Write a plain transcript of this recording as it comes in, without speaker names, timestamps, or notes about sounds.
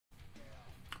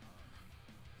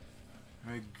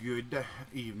Good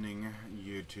evening,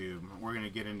 YouTube. We're gonna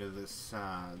get into this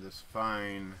this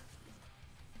fine.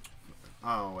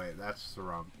 Oh wait, that's the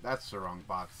wrong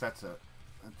box. That's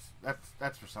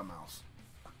for something else.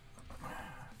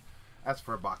 That's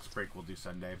for a box break we'll do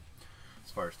Sunday.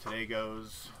 As far as today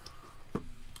goes,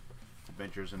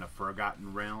 Adventures in a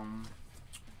Forgotten Realm,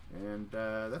 and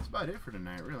that's about it for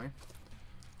tonight. Really,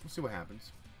 we'll see what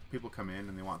happens. People come in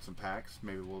and they want some packs.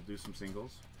 Maybe we'll do some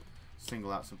singles.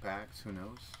 Single out some packs, who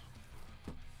knows?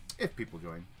 If people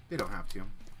join. They don't have to.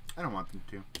 I don't want them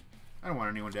to. I don't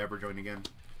want anyone to ever join again.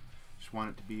 Just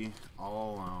want it to be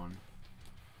all alone.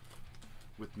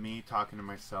 With me talking to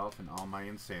myself and all my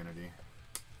insanity.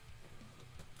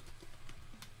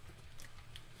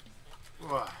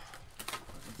 Ugh.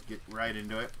 Let's get right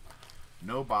into it.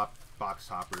 No box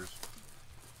hoppers.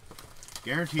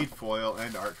 Guaranteed foil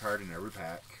and art card in every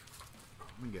pack.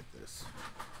 Let me get this.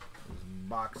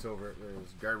 Box over,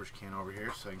 there's a garbage can over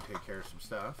here so I can take care of some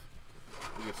stuff.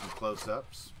 We get some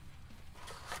close-ups.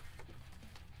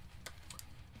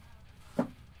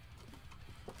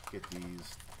 Get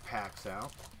these packs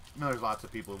out. I know there's lots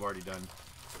of people who've already done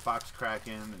box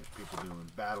cracking. There's people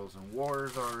doing battles and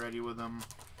wars already with them.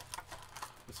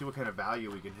 Let's see what kind of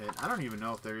value we can hit. I don't even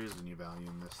know if there is any value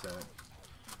in this set.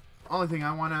 Only thing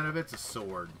I want out of it's a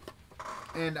sword.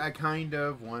 And I kind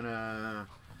of want to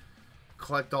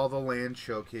collect all the land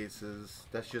showcases.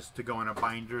 That's just to go in a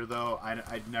binder, though.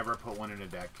 I'd never put one in a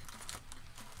deck.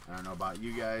 I don't know about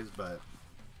you guys, but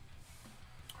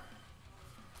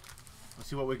let's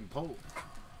see what we can pull.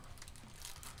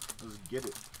 Let's get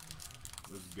it.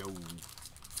 Let's go.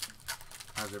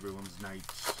 How's everyone's night?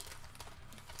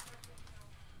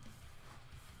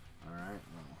 Alright,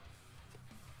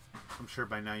 well, I'm sure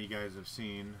by now you guys have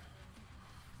seen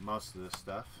most of this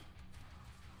stuff.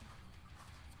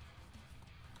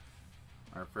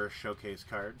 Our first showcase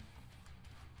card,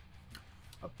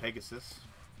 a Pegasus,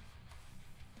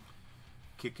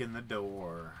 kick in the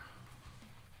door.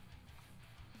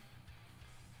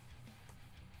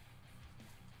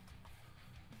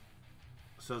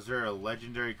 So is there a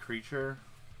legendary creature?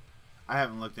 I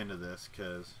haven't looked into this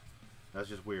because that's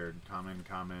just weird. Common,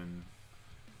 common,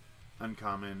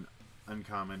 uncommon,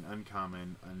 uncommon,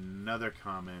 uncommon, another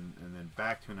common, and then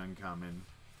back to an uncommon,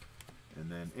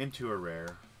 and then into a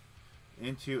rare.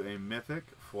 Into a mythic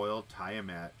foil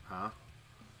Tiamat, huh?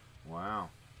 Wow.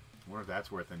 I wonder if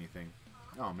that's worth anything.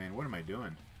 Oh man, what am I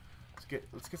doing?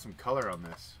 Let's get some color on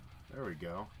this. There we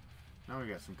go. Now we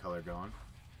got some color going.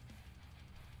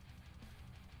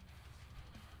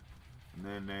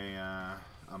 And then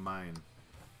a mine.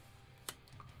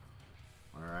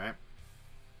 Alright.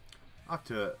 Off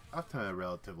to a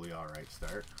relatively alright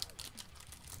start.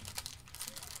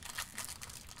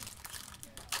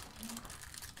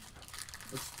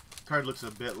 This card looks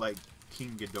a bit like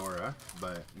King Ghidorah,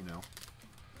 but, you know.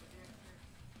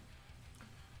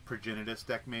 Progenitus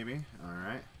deck, maybe.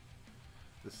 Alright.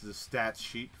 This is a stats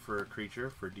sheet for a creature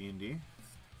for D&D.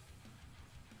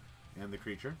 And the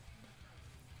creature.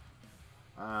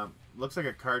 Looks like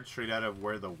a card straight out of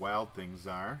Where the Wild Things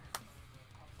Are.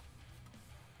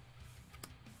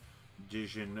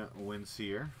 Vision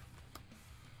Windseer.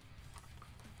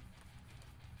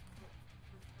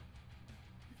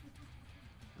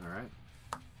 Alright.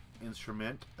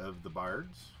 Instrument of the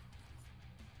Bards.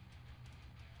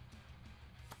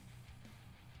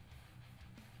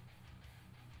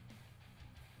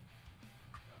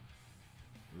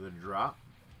 The drop.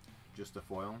 Just a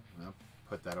foil. I'll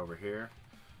put that over here.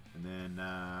 And then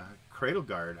Cradle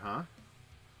Guard, huh?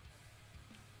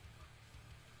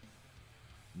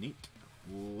 Neat.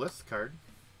 List card.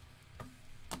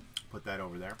 Put that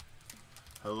over there.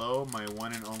 Hello, my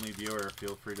one and only viewer.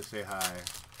 Feel free to say hi.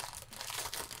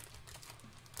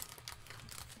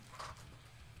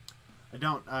 I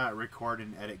don't record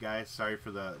and edit, guys. Sorry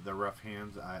for the rough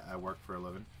hands. I work for a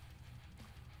living.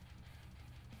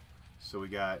 So we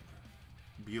got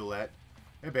Bulette.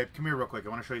 Hey, babe, come here real quick. I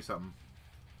want to show you something.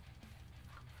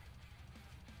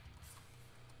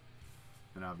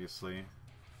 And obviously,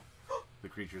 the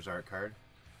creature's art card.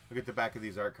 Look at the back of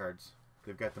these art cards.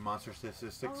 They've got the monster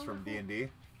statistics from D&D.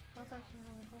 That's actually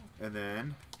really cool. And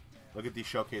then, look at these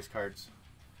showcase cards.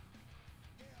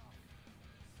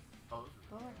 Oh,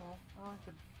 I like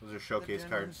the, Those are showcase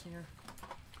cards. Here.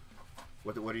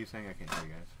 What are you saying? I can't hear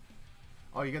you guys.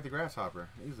 Oh, you got the grasshopper.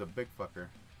 He's a big fucker.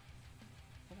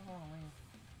 I don't want to leave.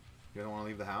 You don't want to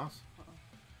leave the house?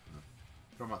 No.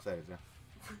 Throw him outside, yeah.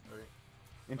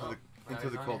 Into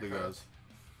the cold he goes.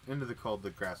 Into the cold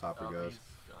the grasshopper goes.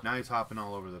 Now he's hopping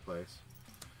all over the place.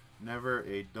 Never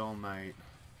a dull night.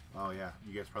 Oh yeah,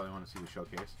 you guys probably want to see the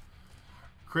showcase.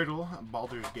 Criddle,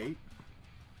 Baldur's Gate.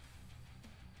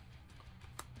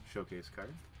 showcase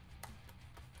card.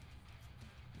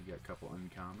 We got a couple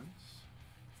uncommons.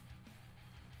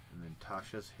 And then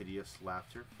Tasha's Hideous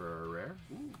Laughter for a rare.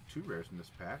 Ooh, 2 rares in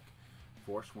this pack.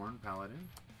 Forsworn Paladin.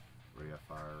 Rhea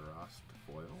Frost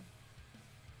foil.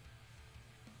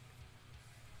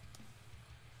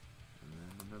 And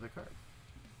then another card.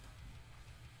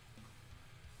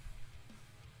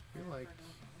 I feel like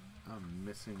I'm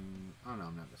missing... Oh no,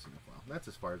 I'm not missing a foil. That's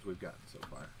as far as we've gotten so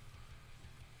far.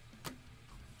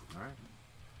 Alright.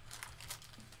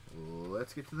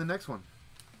 Let's get to the next one.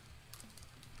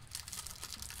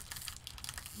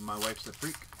 My wife's a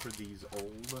freak for these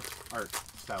old art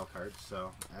style cards,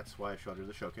 so that's why I showed her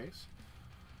the showcase.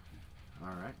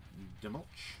 Alright, Demulch.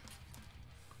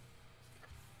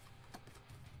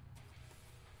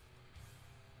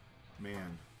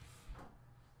 Man.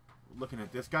 Looking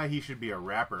at this guy, he should be a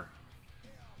rapper.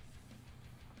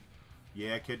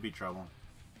 Yeah, it could be trouble.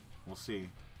 We'll see.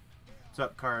 What's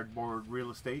up, Cardboard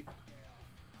Real Estate?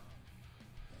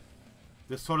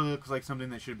 This sort of looks like something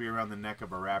that should be around the neck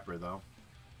of a rapper, though.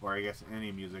 Or I guess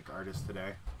any music artist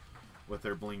today. With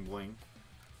their bling bling.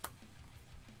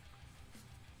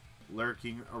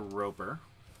 Lurking a Roper.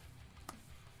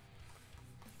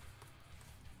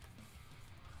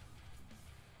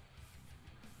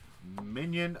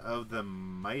 Minion of the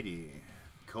Mighty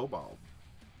Kobold.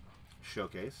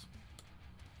 Showcase.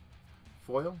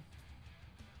 Foil.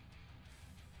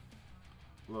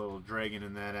 Little dragon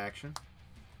in that action.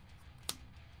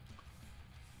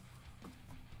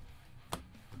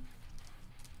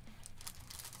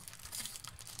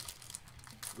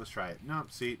 Let's try it.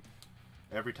 Nope, see.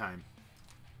 Every time.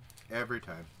 Every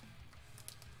time.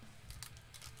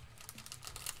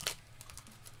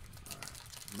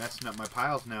 Right. Messing up my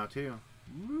piles now, too.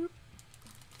 Whoop.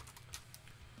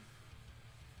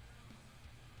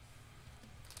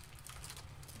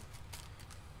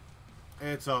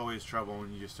 It's always trouble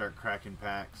when you just start cracking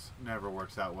packs. Never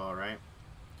works out well, right?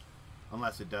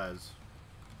 Unless it does.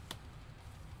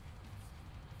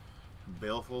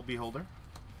 Baleful Beholder.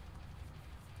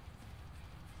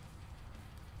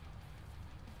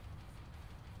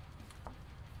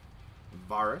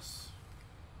 Varus.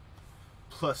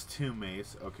 +2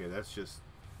 mace. Okay, that's just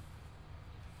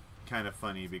kind of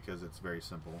funny because it's very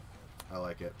simple. I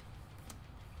like it.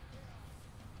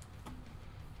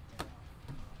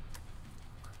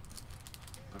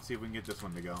 Let's see if we can get this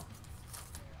one to go.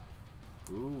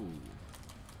 Ooh.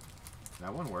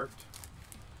 That one worked.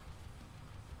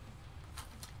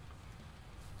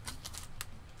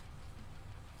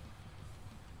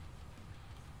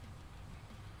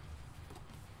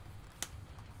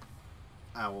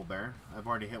 Owlbear. I've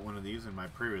already hit one of these in my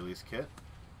pre-release kit.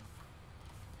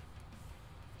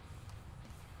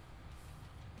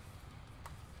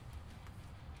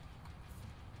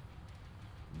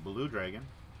 Blue Dragon.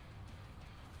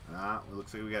 It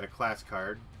looks like we got a class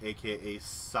card, aka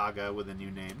Saga with a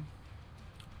new name.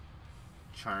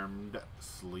 Charmed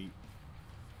Sleep.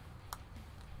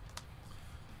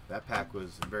 That pack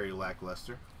was very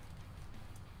lackluster.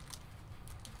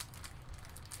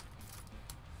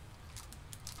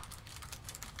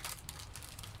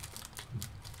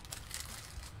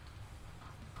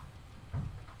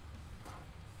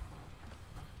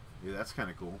 Yeah, that's kind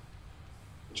of cool.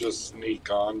 Just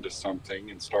sneak on to something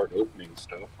and start opening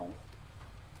stuff, huh?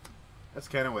 That's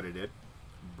kind of what it did.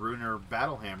 Brunner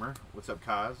Battlehammer. What's up,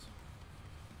 Kaz?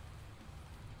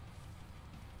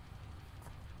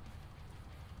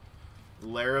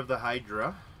 Lair of the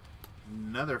Hydra.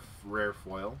 Another rare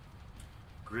foil.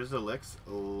 Grizzlix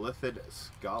Lithid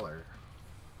Scholar.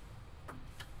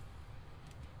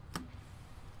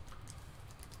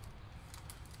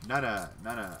 Not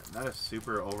a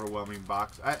super overwhelming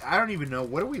box. I don't even know,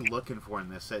 what are we looking for in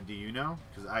this set? Do you know?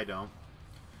 Because I don't.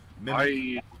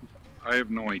 I have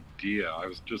no idea. I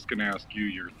was just gonna ask you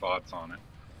your thoughts on it.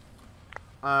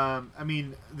 I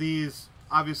mean, these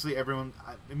obviously everyone.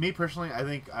 Me personally, I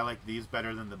think I like these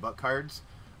better than the book cards.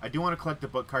 I do want to collect the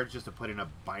book cards just to put in a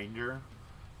binder,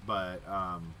 but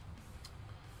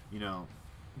you know,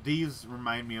 these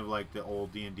remind me of like the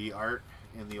old D&D art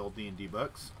in the old D&D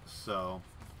books. So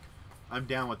I'm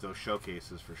down with those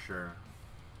showcases for sure.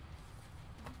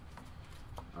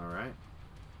 Alright.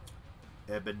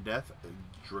 Ebon Death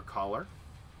Dracaller.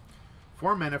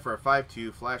 4 mana for a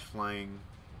 5/2 flash flying.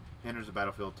 Enters the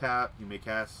battlefield tap. You may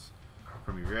cast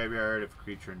from your graveyard if a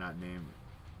creature not named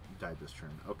died this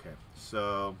turn. Okay,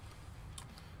 so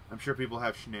I'm sure people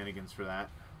have shenanigans for that.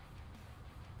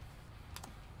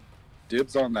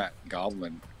 Dibs on that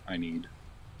goblin I need.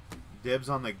 Dibs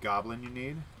on the goblin you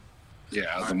need?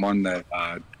 Yeah, the one that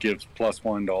gives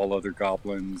 +1 to all other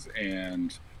goblins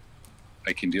and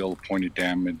I can deal a point of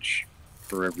damage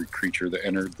for every creature that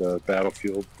entered the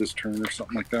battlefield this turn or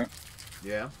something like that.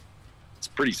 Yeah. It's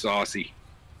pretty saucy.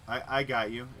 I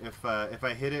got you. If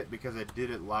I hit it because I did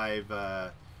it live,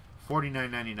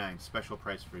 $49.99 special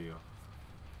price for you.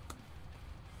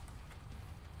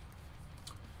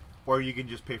 Or you can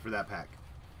just pay for that pack,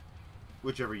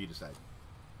 whichever you decide.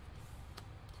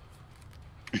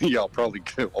 Yeah, I'll probably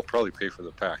pay for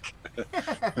the pack.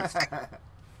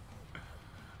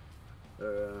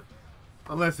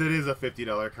 Unless it is a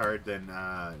 $50 card, then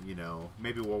you know,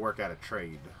 maybe we'll work out a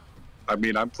trade. I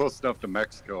mean, I'm close enough to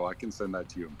Mexico. I can send that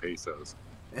to you in pesos.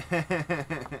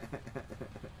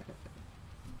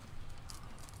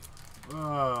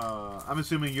 I'm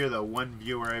assuming you're the one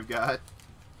viewer I've got.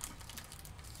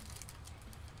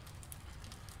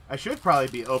 I should probably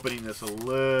be opening this a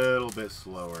little bit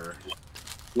slower.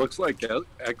 Looks like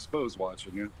Expo's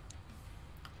watching you.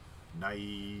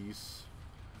 Nice.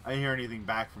 I didn't hear anything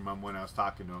back from him when I was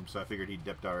talking to him, so I figured he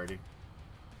dipped already.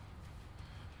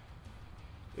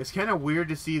 It's kind of weird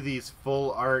to see these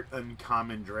full art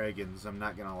uncommon dragons, I'm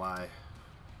not gonna lie.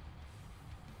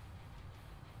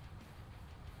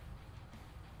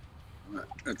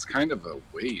 It's kind of a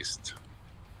waste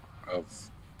of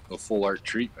the full art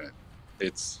treatment.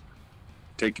 It's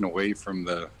taken away from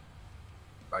the,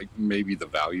 like, maybe the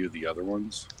value of the other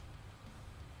ones.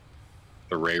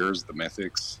 The rares, the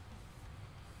mythics.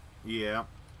 Yeah.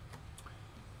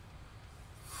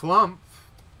 Flump,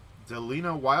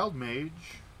 Delina Wild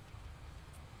Mage,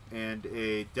 and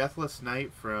a Deathless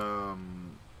Knight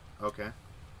from, okay,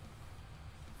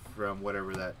 from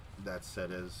whatever that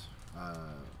set is.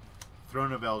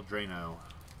 Throne of Eldrano.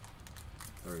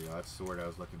 There we go, that's the word I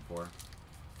was looking for.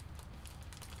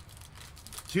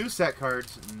 2 set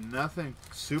cards, nothing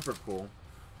super cool.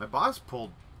 My boss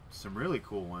pulled some really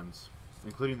cool ones,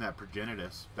 including that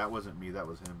Progenitus. That wasn't me, that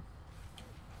was him.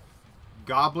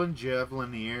 Goblin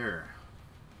Javelineer.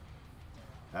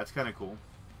 That's kind of cool.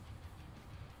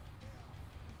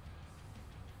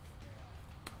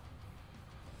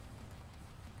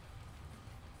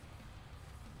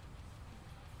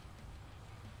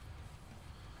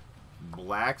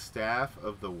 Black Staff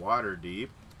of the Waterdeep.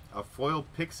 A foil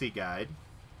pixie guide.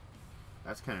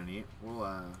 That's kind of neat.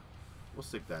 We'll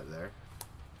stick that there.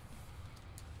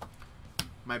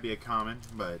 Might be a common,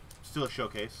 but still a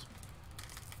showcase.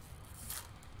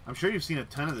 I'm sure you've seen a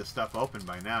ton of this stuff open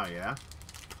by now, yeah?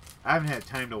 I haven't had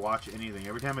time to watch anything.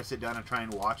 Every time I sit down and try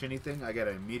and watch anything, I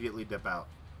gotta immediately dip out.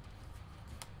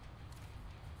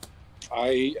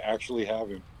 I actually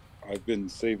haven't. I've been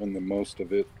saving the most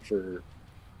of it for,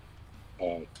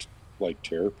 like,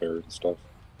 Terror Pair and stuff.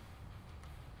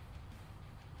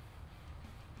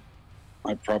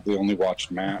 I probably only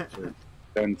watched Matt for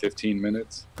 10, 15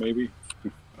 minutes, maybe.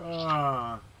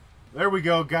 There we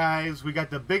go, guys. We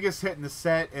got the biggest hit in the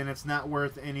set, and it's not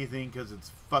worth anything because it's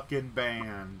fucking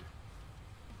banned.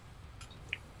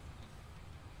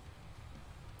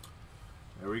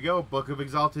 There we go. Book of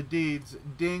Exalted Deeds.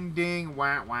 Ding, ding,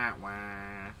 wah, wah,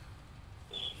 wah.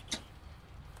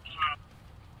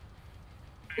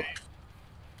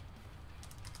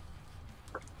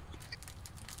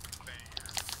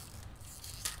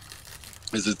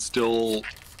 Is it still...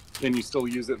 Can you still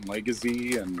use it in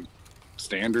Legacy and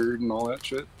Standard and all that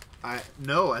shit?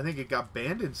 No, I think it got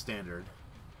banned in Standard.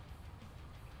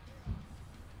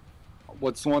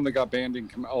 What's the one that got banned in...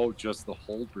 Oh, just the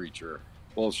Hull Breacher.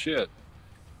 Well, shit.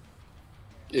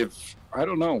 If... I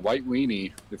don't know, White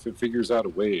Weenie, if it figures out a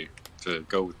way to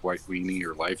go with White Weenie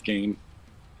or Life Gain,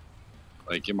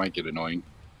 like, it might get annoying.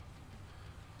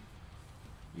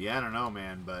 Yeah, I don't know,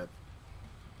 man, but...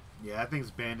 Yeah, that thing's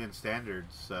banned in Standard,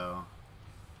 so...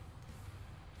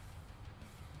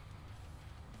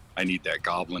 I need that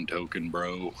Goblin token,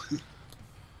 bro.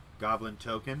 Goblin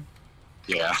token?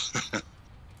 Yeah.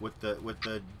 with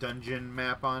the dungeon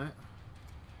map on it?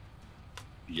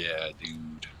 Yeah,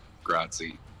 dude.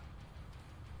 Grazie.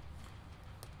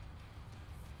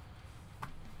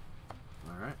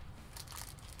 Alright.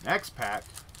 Next pack.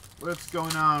 What's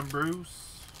going on, Bruce?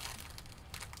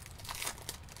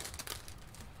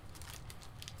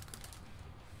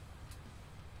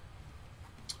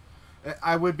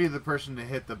 I would be the person to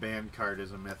hit the banned card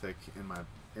as a mythic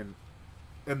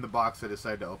in the box I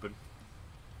decide to open.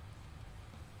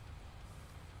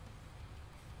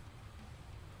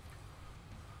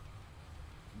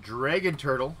 Dragon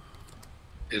Turtle.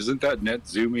 Isn't that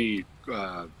Netzumi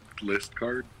list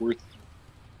card worth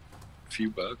a few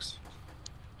bucks?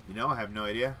 You know, I have no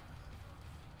idea.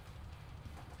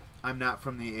 I'm not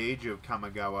from the age of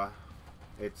Kamigawa.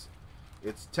 It's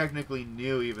technically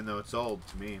new, even though it's old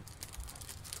to me.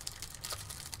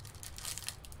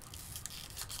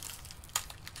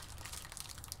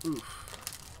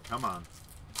 Oof. Come on.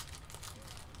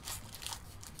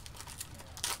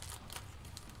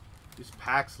 These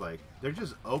packs, like, they're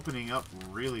just opening up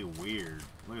really weird.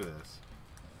 Look at this.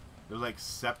 They're like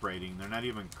separating. They're not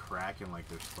even cracking like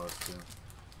they're supposed to.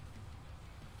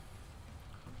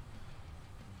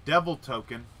 Devil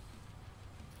token.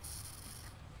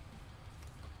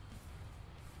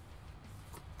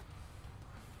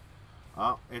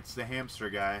 Oh, it's the hamster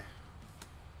guy.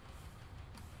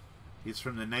 He's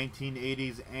from the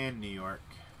 1980s and New York.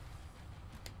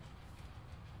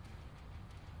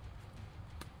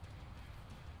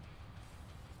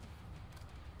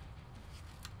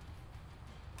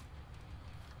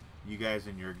 You guys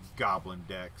in your goblin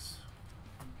decks.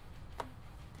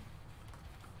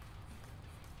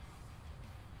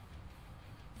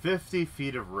 "50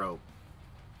 feet of rope.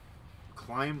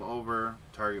 Climb over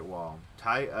target wall.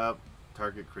 Tie up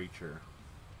target creature."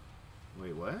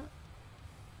 Wait, what?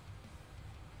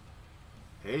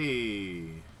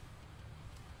 Hey.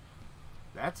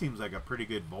 That seems like a pretty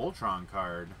good Voltron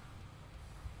card.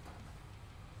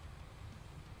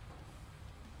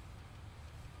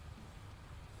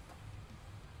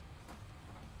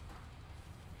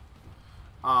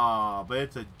 Aw, but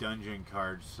it's a dungeon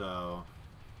card, so...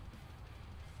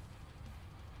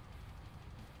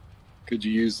 Could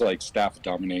you use like Staff of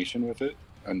Domination with it?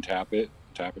 Untap it,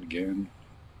 tap it again.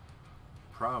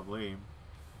 Probably.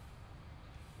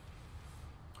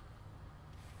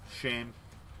 Shame.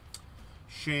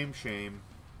 Shame, shame.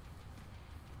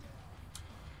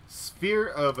 Sphere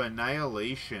of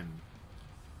Annihilation.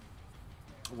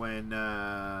 When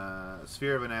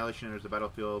Sphere of Annihilation enters the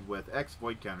battlefield with X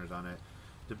void counters on it,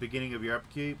 at the beginning of your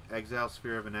upkeep, exile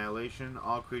Sphere of Annihilation.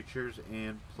 All creatures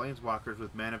and planeswalkers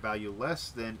with mana value less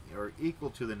than or equal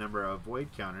to the number of void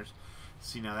counters.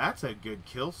 See, now that's a good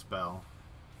kill spell.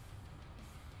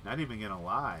 Not even gonna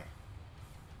lie.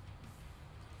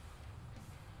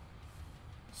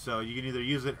 So you can either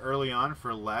use it early on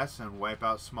for less and wipe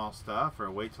out small stuff, or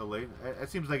wait till late. It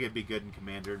seems like it'd be good in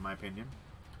Commander, in my opinion.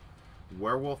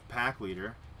 Werewolf Pack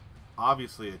Leader.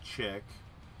 Obviously a chick.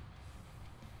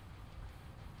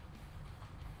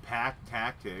 Pack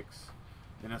Tactics.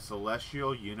 And a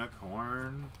Celestial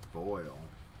Unicorn Foil.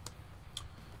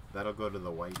 That'll go to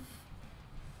the wife.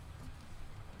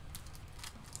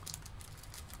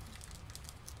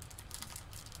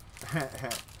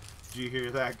 Did you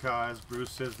hear that, Cause?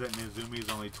 Bruce says that Nizumi's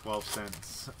only 12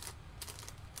 cents.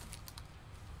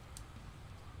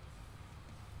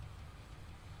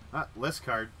 List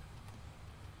card.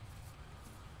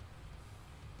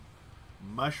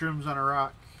 Mushrooms on a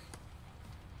Rock.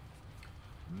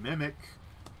 Mimic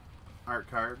art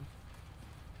card.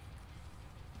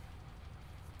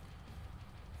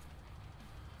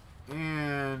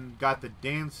 And got the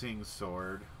Dancing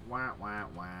Sword. Wah wah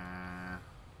wah.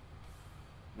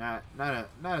 Not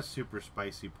a super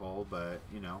spicy pull, but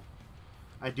you know,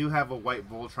 I do have a white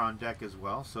Voltron deck as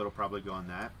well, so it'll probably go on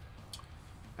that.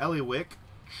 Eliwick,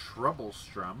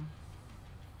 Troublestrum,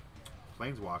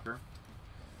 Planeswalker,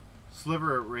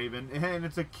 Sliver Raven, and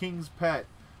it's a King's Pet.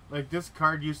 Like, this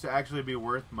card used to actually be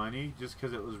worth money just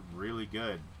because it was really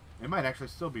good. It might actually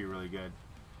still be really good.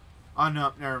 Oh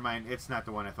no, never mind. It's not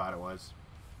the one I thought it was.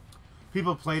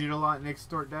 People played it a lot in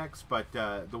extort decks, but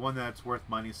the one that's worth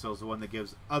money still is the one that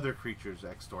gives other creatures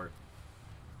extort.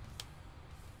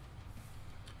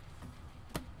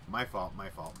 My fault, my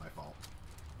fault, my fault.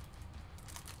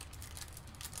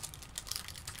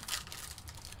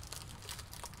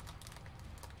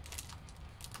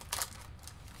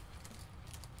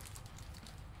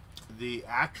 The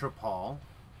Atropal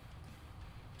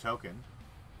token.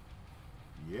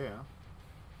 Yeah.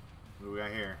 What do we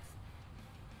got here?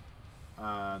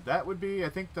 That would be, I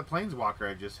think, the Planeswalker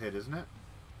I just hit, isn't it?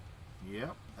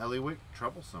 Yep. Eliwick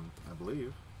Troublesome, I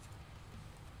believe.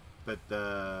 But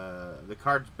the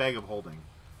card's Bag of Holding.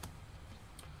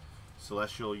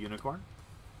 Celestial Unicorn.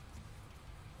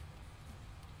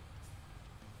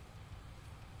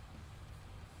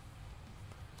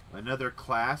 Another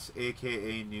class,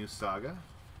 aka New Saga.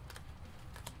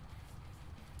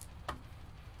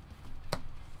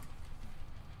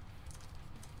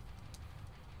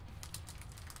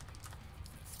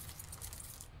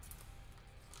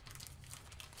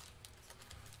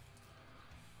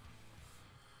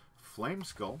 Flame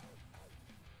Skull.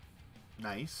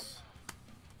 Nice.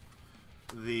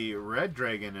 The Red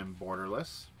Dragon in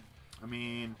Borderless. I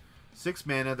mean, 6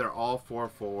 mana, they're all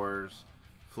 4/4s.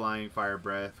 Flying Fire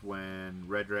Breath. When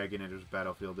Red Dragon enters the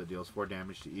battlefield, it deals 4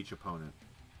 damage to each opponent.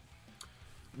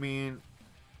 I mean,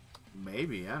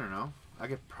 maybe. I don't know. I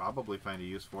could probably find a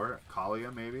use for it.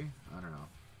 Kalia, maybe? I don't know.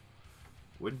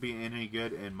 Wouldn't be any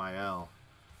good in my L.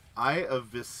 Eye of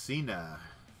Vicina.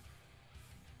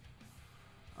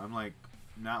 I'm like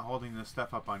not holding this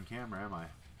stuff up on camera, am I?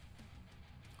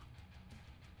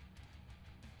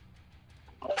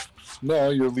 No,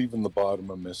 you're leaving the bottom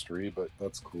a mystery, but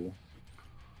that's cool.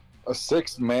 A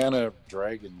 6 mana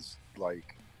dragon's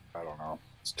like, I don't know.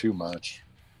 It's too much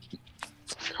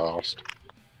cost.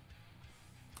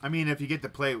 I mean, if you get to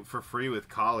play it for free with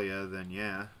Kalia, then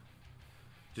yeah.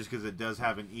 Just because it does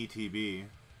have an ETB.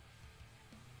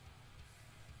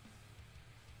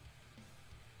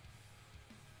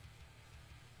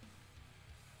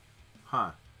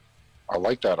 Huh. I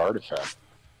like that artifact.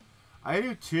 I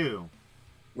do too.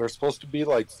 There's supposed to be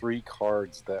like 3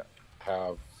 cards that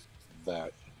have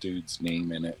that dude's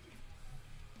name in it.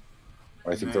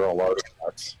 I think they're all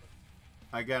artifacts.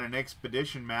 I got an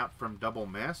expedition map from Double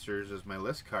Masters as my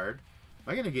list card.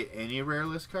 Am I going to get any rare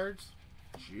list cards?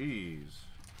 Jeez.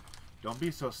 Don't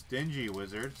be so stingy,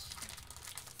 Wizards.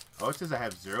 Oh, it says I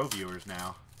have 0 viewers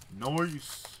now.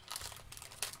 Nice.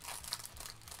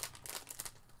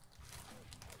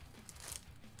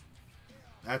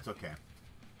 That's okay.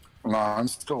 No, I'm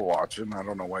still watching. I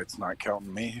don't know why it's not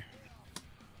counting me.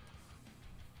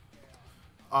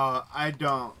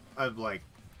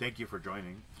 Thank you for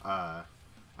joining.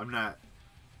 I'm not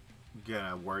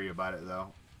gonna worry about it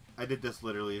though. I did this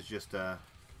literally as just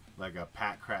like a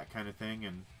pack crack kind of thing,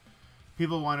 and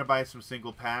people want to buy some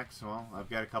single packs. Well, I've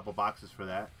got a couple boxes for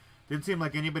that. Didn't seem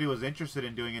like anybody was interested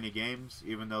in doing any games,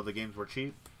 even though the games were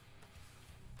cheap.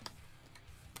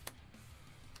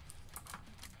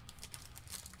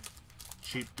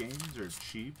 Cheap games or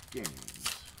cheap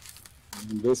games?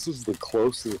 This is the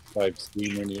closest I've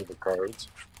seen any of the cards.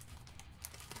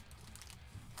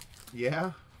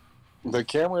 Yeah? The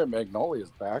camera at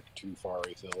Magnolia's back too far,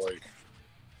 I feel like.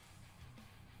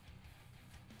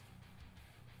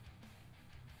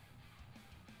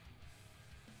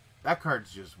 That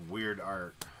card's just weird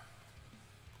art.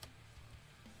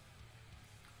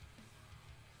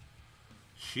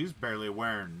 She's barely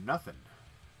wearing nothing.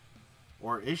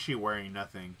 Or is she wearing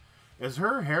nothing? Is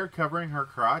her hair covering her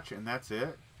crotch and that's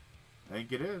it? I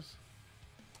think it is.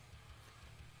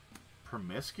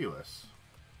 Promiscuous.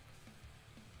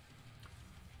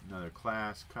 Another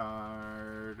class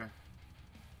card.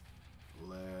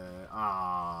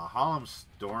 Harlem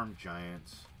Storm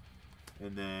Giants.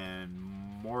 And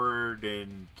then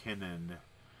Mordenkainen.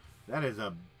 That is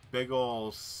a big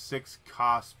ol' 6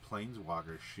 cost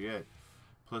Planeswalker shit.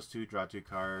 +2, draw 2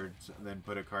 cards, then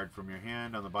put a card from your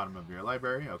hand on the bottom of your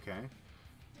library. Okay.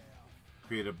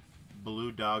 Create a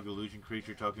blue dog illusion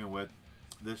creature token with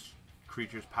this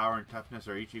creature's power and toughness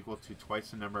are each equal to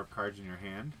twice the number of cards in your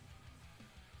hand.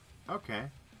 Okay.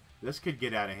 This could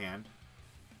get out of hand.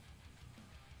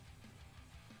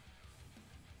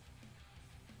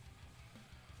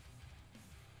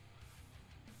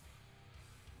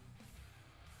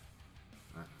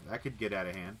 That could get out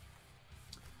of hand.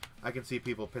 I can see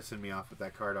people pissing me off with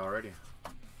that card already.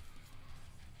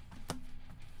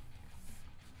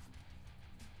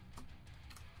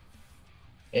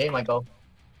 Hey, Michael.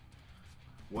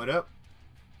 What up?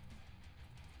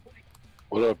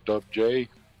 What up, Dub J?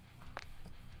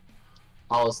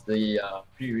 How's the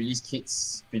pre-release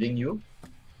kits treating you?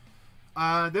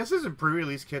 This isn't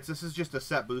pre-release kits. This is just a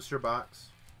set booster box.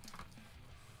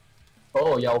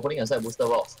 Oh, you're opening a set booster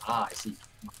box. Ah, I see.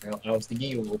 I was thinking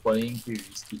you were opening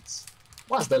pre-release kits.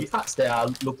 What's the cards that are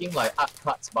looking like art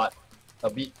cards but a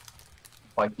bit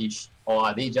whitish? Or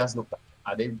are they just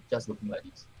looking like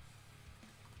this?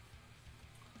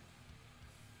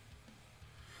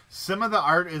 Some of the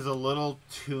art is a little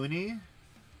toony,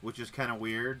 which is kind of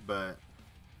weird, but...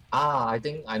 Ah, I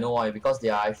think I know why. Because they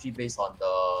are actually based on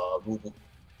the rulebook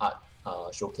art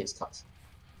showcase cards.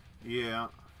 Yeah.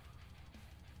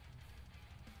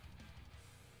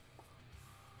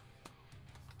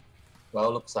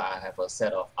 Well, looks like I have a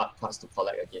set of art cards to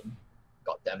collect again.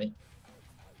 God damn it.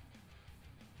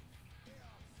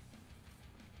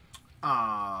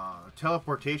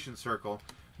 Teleportation Circle.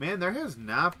 Man, there has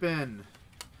not been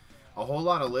a whole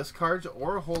lot of list cards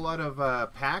or a whole lot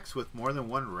of packs with more than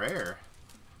one rare.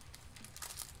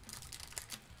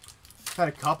 Had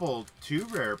a couple 2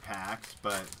 rare packs,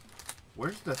 but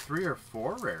where's the 3 or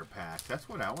 4 rare packs? That's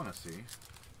what I want to see.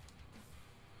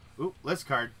 Ooh, list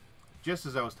card. Just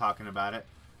as I was talking about it.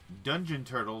 Dungeon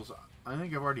Turtles. I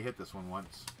think I've already hit this one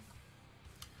once.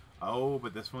 Oh,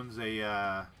 but this one's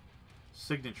a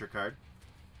signature card.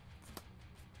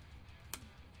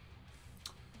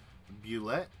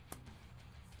 Bulette.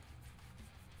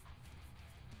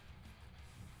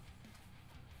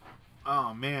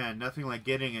 Oh man, nothing like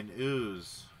getting an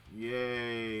ooze.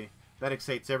 Yay. That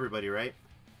excites everybody, right?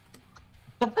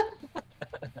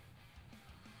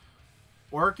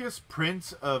 Orcus,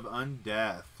 Prince of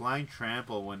Undeath. Flying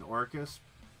Trample. When Orcus,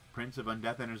 Prince of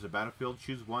Undeath, enters the battlefield,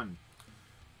 choose one.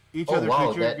 Each Oh other wow,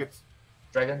 creature that gets...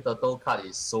 Dragon Turtle card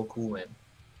is so cool, man.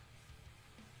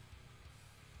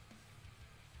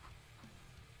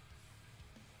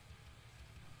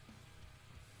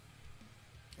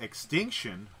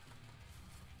 Extinction.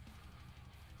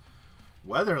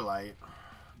 Weatherlight.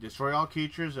 Destroy all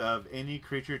creatures of any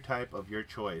creature type of your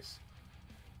choice.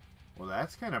 Well,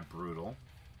 that's kind of brutal.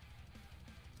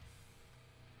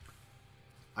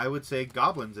 I would say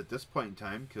goblins at this point in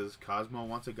time, because Cosmo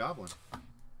wants a goblin.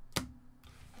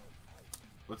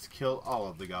 Let's kill all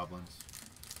of the goblins.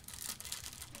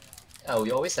 Yeah,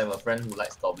 we always have a friend who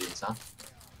likes goblins, huh?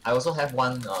 I also have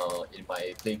one in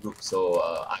my play group, so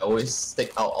I always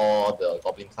take out all the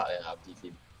goblin card and I'll give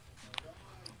him.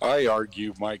 I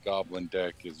argue my goblin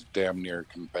deck is damn near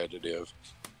competitive.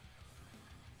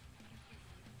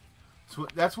 So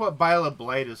that's what Bile of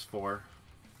Blight is for.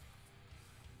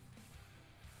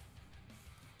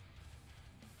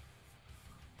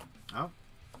 Oh.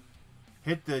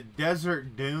 Hit the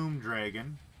Desert Doom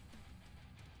Dragon.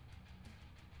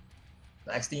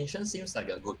 The Extinction seems like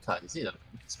a good card. Is it an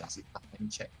expensive card? Let me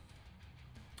check.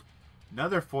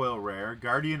 Another foil rare,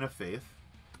 Guardian of Faith.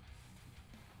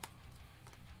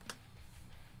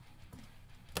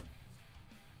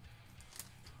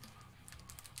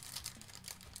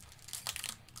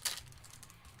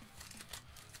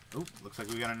 Oh, looks like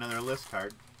we got another list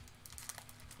card.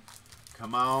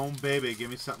 Come on, baby. Give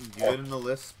me something good in the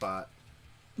list spot.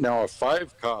 Now, a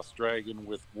 5-cost dragon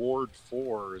with Ward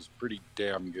 4 is pretty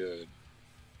damn good.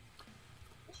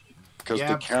 Because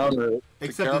Yeah, the counter,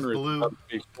 except it's blue. Is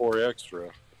pay 4 extra.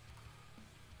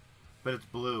 But it's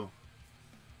blue.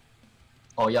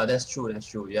 Oh yeah, that's true, that's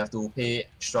true. You have to pay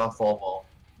extra for more.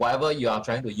 Whatever you are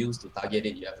trying to use to target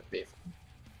it, you have to pay for.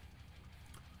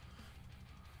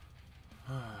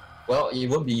 Well, it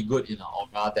won't be good in an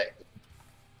Aura deck.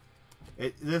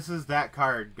 This is that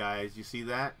card, guys. You see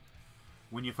that?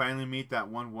 When you finally meet that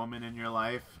one woman in your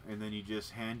life, and then you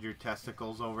just hand your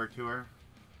testicles over to her.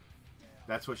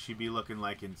 That's what she'd be looking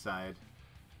like inside.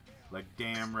 Like,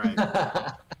 damn right.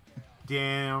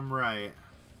 Damn right.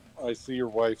 I see your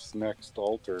wife's next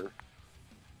altar.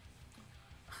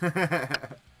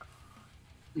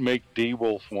 Make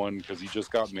D-Wolf one because he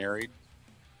just got married.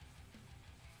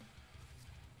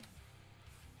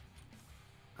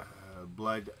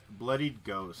 Bloodied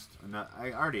Ghost.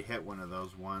 I already hit one of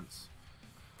those once.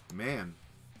 Man,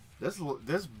 this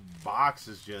box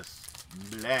is just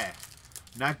bleh.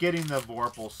 Not getting the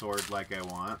Vorpal sword like I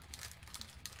want.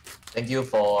 Thank you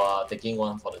for taking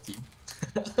one for the team.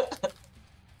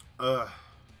 Ugh.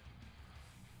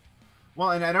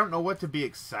 Well, and I don't know what to be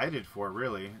excited for,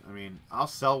 really. I mean, I'll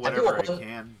sell whatever I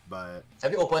can, but...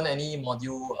 Have you opened any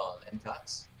module land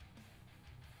cards?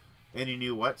 Any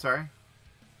new what, sorry?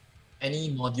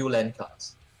 Any module land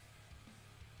cards.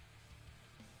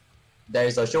 There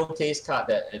is a showcase card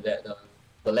that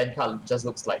the land card just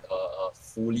looks like a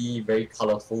fully, very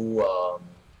colorful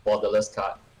borderless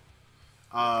card.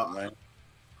 I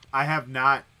have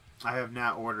not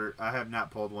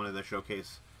pulled one of the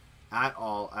showcase at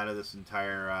all out of this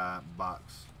entire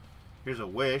box. Here's a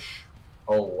wish.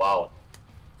 Oh wow.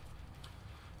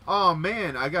 Oh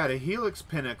man, I got a Helix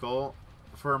Pinnacle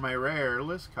for my rare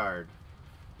list card.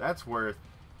 That's worth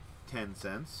 10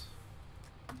 cents.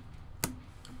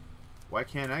 Why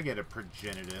can't I get a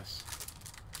Progenitus?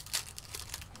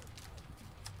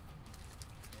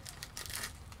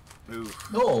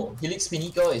 Oof. No, Helix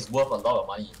Pinnacle is worth a lot of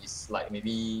money. It's like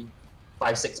maybe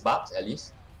 $5-6 at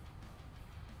least.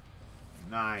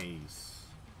 Nice.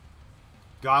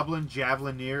 Goblin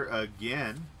Javelineer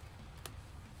again.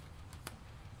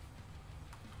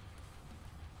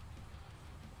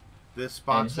 This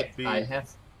spot And should heck, be... I have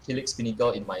Helix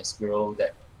Pinnacle in my Squirrel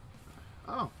deck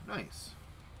Oh, nice.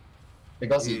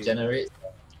 because Yeah. it generates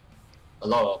a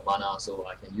lot of mana, so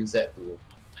I can use that to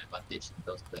my advantage in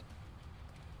those decks.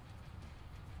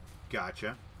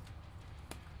 Gotcha.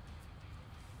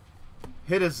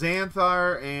 Hit a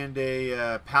Xanthar and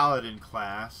a Paladin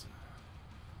class.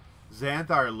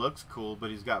 Xanthar looks cool, but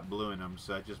he's got blue in him,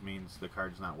 so that just means the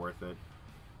card's not worth it.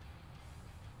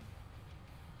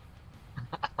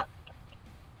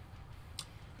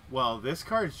 Well, this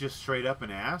card's just straight up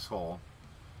an asshole.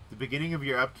 At the beginning of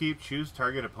your upkeep, choose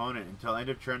target opponent. Until end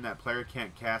of turn, that player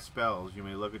can't cast spells. You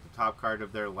may look at the top card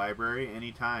of their library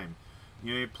anytime.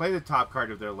 You may play the top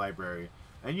card of their library.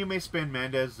 And you may spend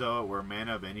mana as though it were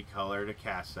mana of any color to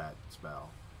cast that spell.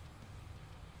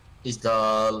 It's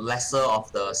the lesser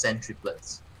of the Sand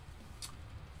Triplets.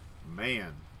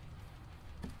 Man.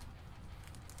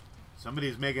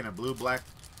 Somebody's making a blue-black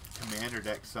commander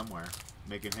deck somewhere.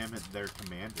 Making him their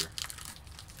commander.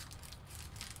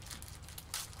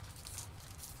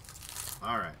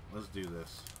 Alright, let's do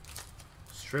this.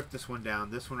 Strip this one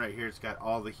down. This one right here, it's got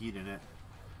all the heat in it.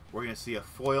 We're going to see a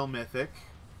foil mythic.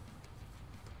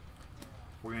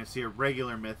 We're going to see a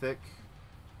regular mythic.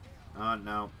 Oh,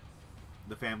 no.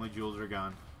 The family jewels are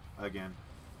gone. Again.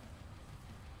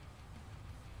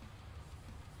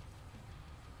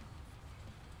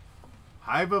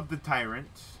 Hive of the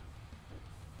Tyrant.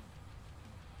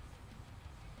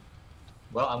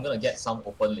 Well, I'm gonna get some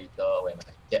open later when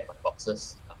I get my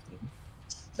boxes.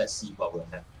 Let's see what we'll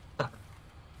have.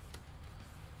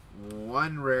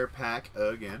 One rare pack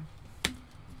again.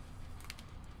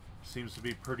 Seems to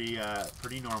be pretty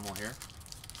normal here.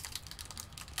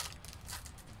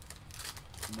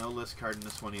 No list card in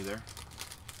this one either.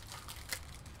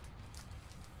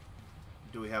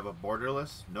 Do we have a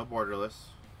borderless? No borderless.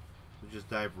 We'll just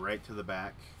dive right to the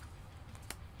back.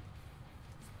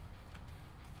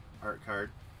 Art card.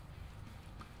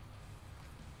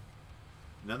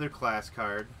 Another class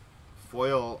card.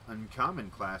 Foil uncommon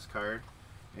class card.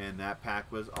 And that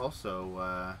pack was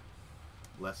also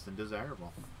less than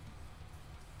desirable.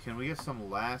 Can we get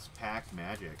some last pack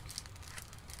magic?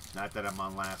 Not that I'm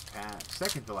on last pack.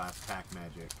 Second to last pack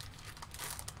magic.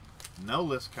 No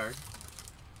list card.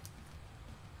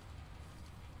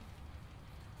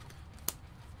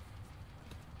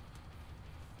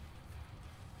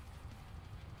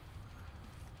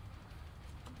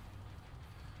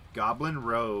 Goblin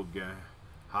Rogue.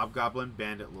 Hobgoblin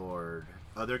Bandit Lord.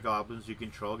 Other goblins you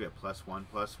control get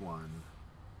 +1/+1.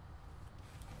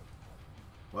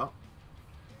 Well,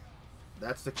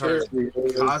 that's the card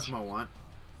Cosmo want.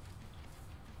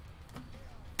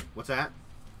 What's that?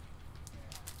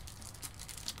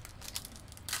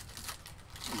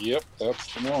 Yep,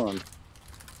 that's the one.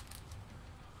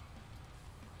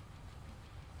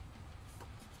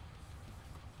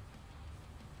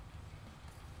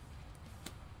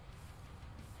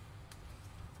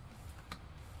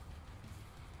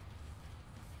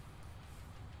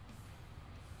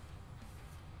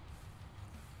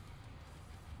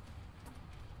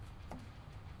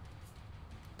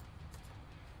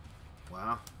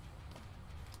 Wow.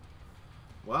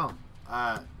 Well,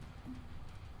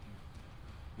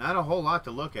 not a whole lot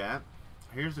to look at.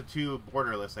 Here's the two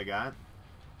borderless I got.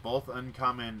 Both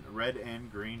uncommon red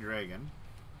and green dragon.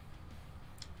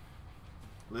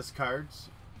 List cards.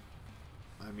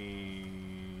 I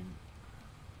mean,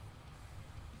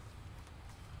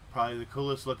 probably the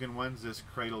coolest looking one's this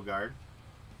Cradle Guard.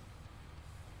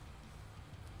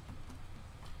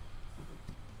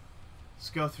 Let's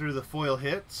go through the foil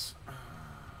hits.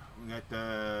 We got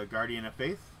the Guardian of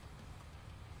Faith.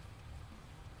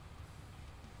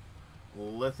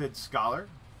 Lithid Scholar.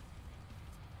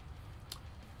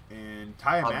 And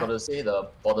Tiamat. I'm gonna say the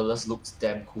borderless looks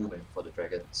damn cool, man, for the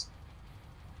dragons.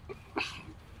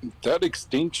 That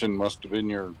extinction must have been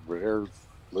your rare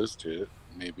list hit,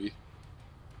 maybe.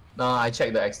 No, I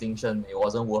checked the extinction. It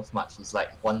wasn't worth much. It's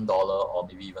like $1 or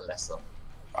maybe even lesser.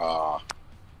 Ah.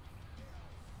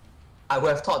 I would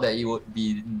have thought that it would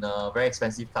be a very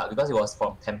expensive card because it was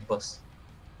from Tempest.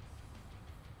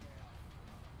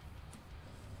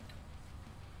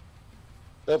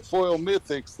 That foil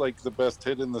mythic's like the best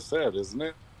hit in the set, isn't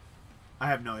it? I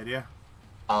have no idea.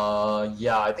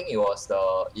 Yeah, I think it's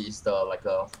like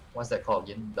a, what's that called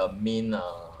again? The main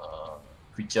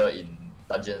creature in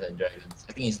Dungeons and Dragons.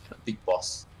 I think it's the big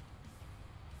boss.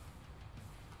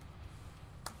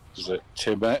 Is it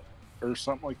Tiamat or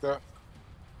something like that?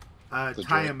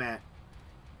 Tiamat.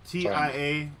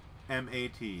 Tiamat.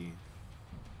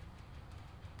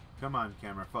 Come on,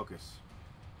 camera, focus.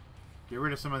 Get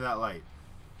rid of some of that light.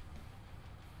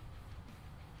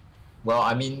 Well,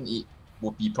 I mean, it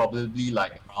would be probably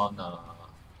like around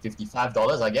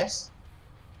 $55, I guess.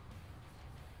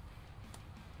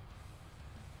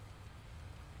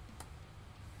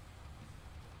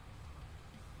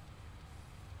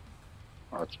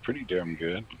 Oh, that's pretty damn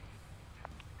good.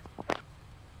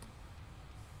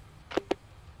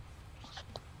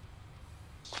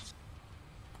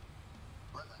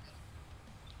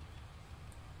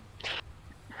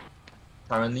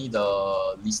 Currently,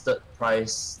 the listed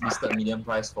median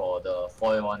price for the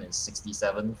foil one is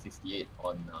 $67.58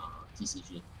 on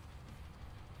TCG.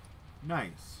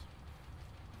 Nice.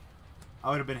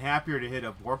 I would have been happier to hit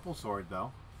a Vorpal Sword,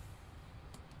 though.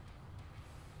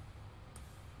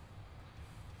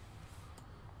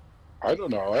 I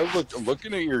don't know.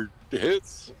 Looking at your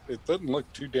hits, it doesn't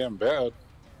look too damn bad.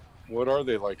 What are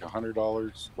they, like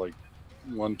 $100? Like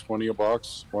 $120 a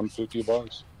box, $150 a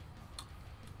box?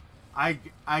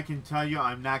 I can tell you,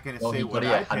 I'm not gonna No, say he what got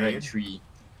it I at paid. 103.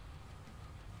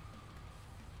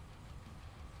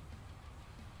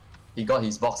 He got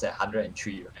his box at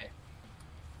 103, right?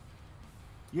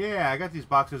 Yeah, I got these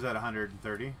boxes at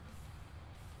 130.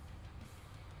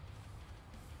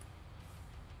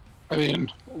 I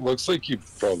mean, looks like you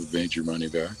probably made your money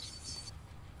back.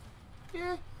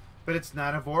 Yeah, but it's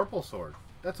not a Vorpal sword.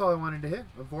 That's all I wanted to hit,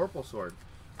 a Vorpal sword.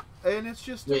 And it's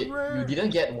just Wait, rare. you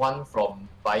didn't get one from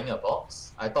buying a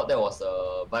box? I thought that was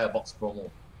a buy a box promo.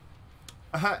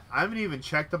 I haven't even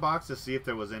checked the box to see if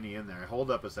there was any in there.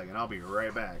 Hold up a second. I'll be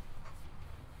right back.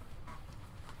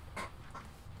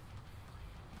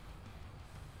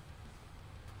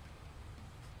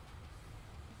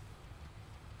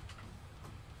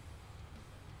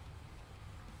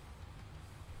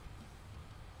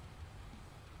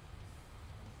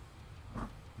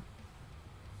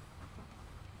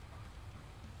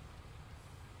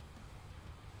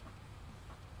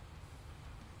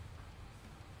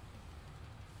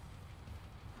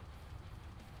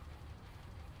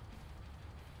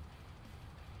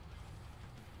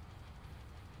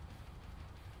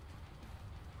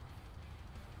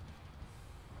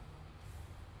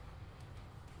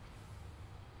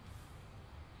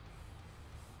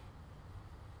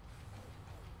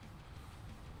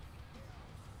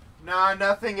 Nah,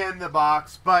 nothing in the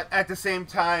box. But at the same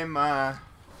time,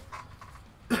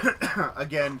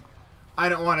 again, I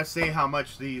don't want to say how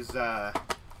much these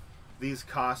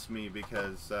cost me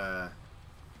because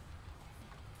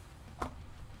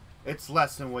it's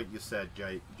less than what you said,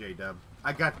 J-Dub.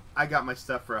 I got my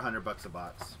stuff for $100 a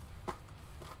box.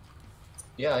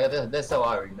 Yeah, that's how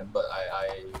I remember.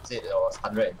 I said it was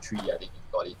 103, I think you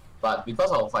got it. But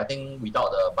because of, I think,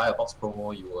 without the buy a box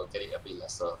promo, you will get it a bit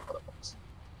lesser for the box.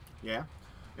 Yeah.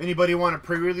 Anybody want a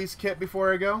pre-release kit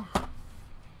before I go?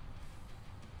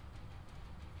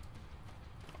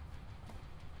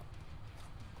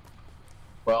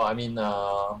 Well, I mean,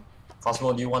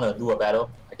 Cosmo, do you want to do a battle?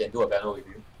 I can do a battle with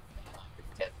you. You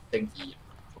can take the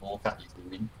promo card if you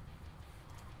win.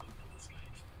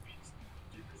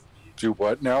 Do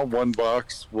what now? One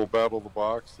box, we'll battle the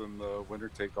box, and the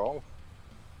winner take all?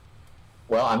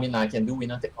 Well, I mean, I can do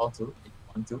winner take all too, if you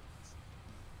want to.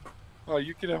 Oh,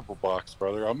 you can have a box,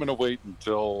 brother. I'm going to wait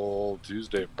until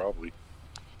Tuesday, probably.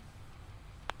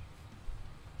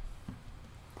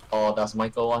 Or does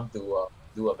Michael want to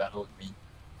do a battle with me?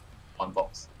 One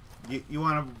box. You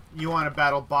want to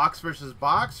battle box versus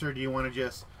box, or do you want to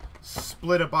just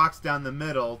split a box down the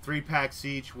middle, 3 packs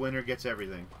each, winner gets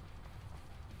everything?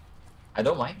 I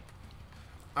don't mind.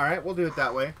 All right, we'll do it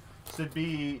that way. So it'd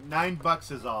be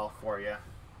 $9 is all for you.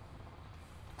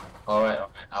 All right.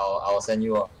 I'll send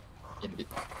you a invite.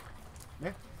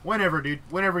 Yeah, whenever, dude.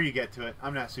 Whenever you get to it,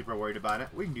 I'm not super worried about it.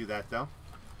 We can do that though.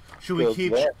 Should we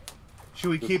keep? Should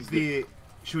we keep the?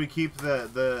 Should we keep the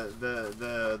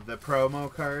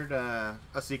promo card a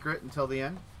secret until the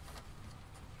end?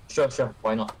 Sure.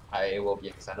 Why not? I will be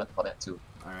excited for that too.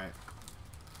 All right.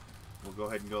 We'll go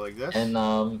ahead and go like this.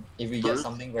 And if we get Bruce?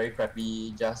 something very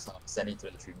crappy, just send it to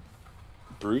the stream.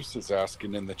 Bruce is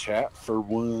asking in the chat for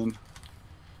one.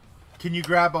 Can you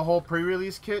grab a whole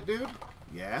pre-release kit, dude?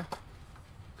 Yeah.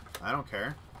 I don't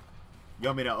care. You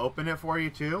want me to open it for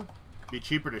you too? Be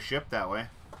cheaper to ship that way.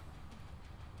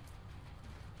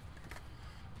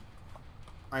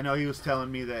 I know he was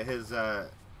telling me that his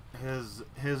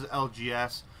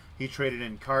LGS, he traded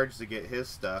in cards to get his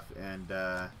stuff, and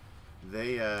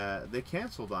they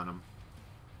canceled on him.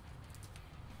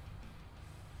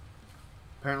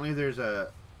 Apparently, there's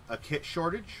a kit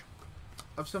shortage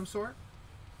of some sort.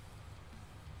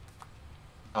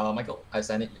 Michael, I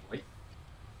send it your way.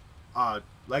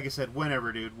 Like I said,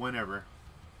 whenever, dude, whenever.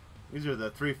 These are the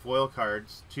 3 foil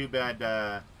cards. Too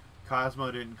bad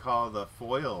Cosmo didn't call the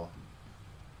foil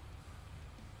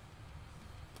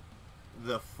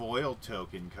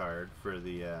token card for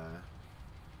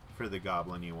the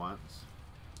goblin he wants.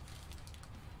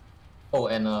 Oh,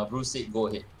 and Bruce said go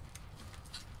ahead.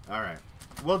 All right,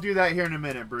 we'll do that here in a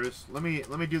minute, Bruce. Let me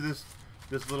do this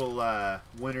little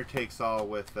winner takes all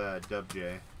with Dub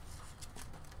J.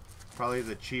 Probably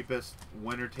the cheapest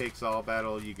winner takes all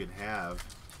battle you can have.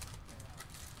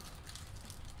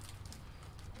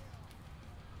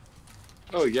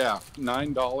 Oh yeah,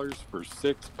 $9 for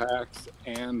 6 packs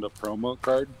and a promo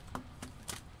card.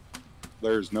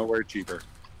 There's nowhere cheaper.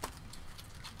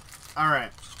 All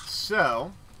right,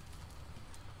 so,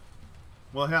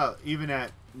 well, hell, even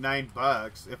at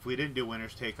 $9, if we didn't do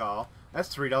winners take all,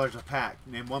 that's $3 a pack.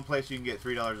 Name one place you can get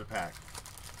 $3 a pack.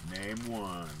 Name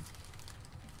one.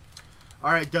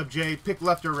 All right, Dub J, pick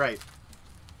left or right.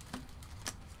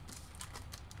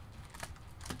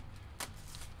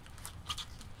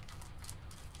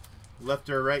 Left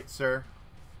or right, sir?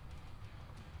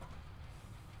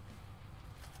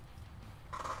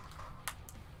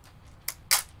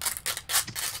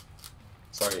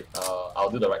 Sorry, I'll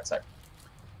do the right side.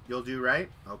 You'll do right?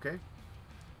 Okay.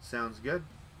 Sounds good.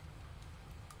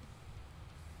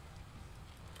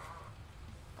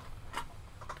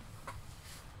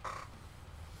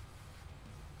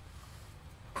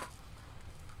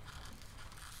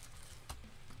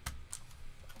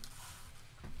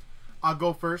 I'll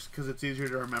go first because it's easier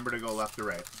to remember to go left or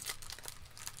right.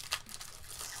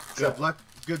 Good luck.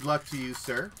 Good luck to you,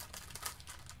 sir.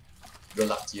 Good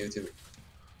luck to you too.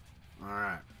 All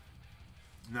right.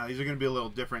 Now these are going to be a little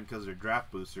different because they're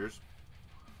draft boosters.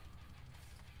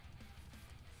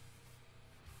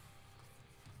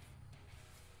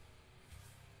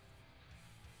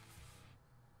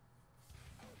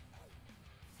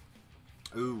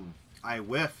 Ooh, I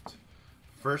whiffed.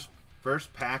 First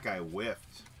pack I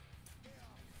whiffed.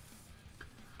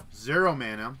 0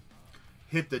 mana.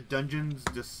 Hit the Dungeon's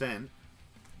Descent.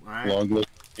 Alright. Long live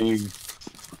the king.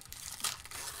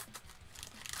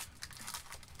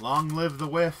 Long live the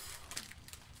whiff.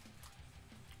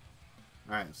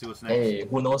 Alright, let's see what's next. Hey,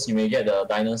 who knows? You may get the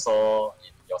dinosaur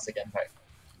in your second pack.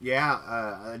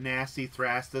 Yeah, a nasty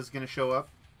Thrasta's gonna show up.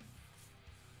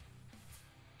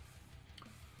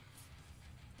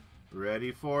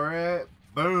 Ready for it.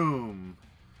 Boom.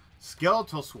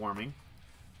 Skeletal Swarming.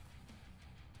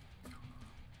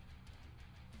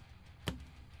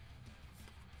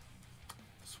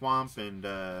 Swamp and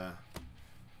a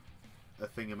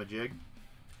thingamajig.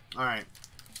 Alright.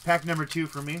 Pack number 2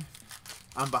 for me.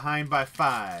 I'm behind by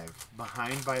 5.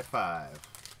 Behind by 5.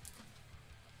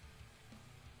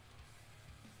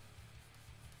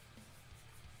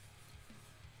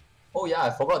 Oh yeah,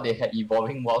 I forgot they had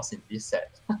Evolving Wilds in this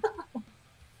set.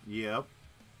 Yep.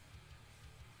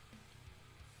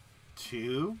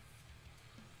 2.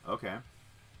 Okay.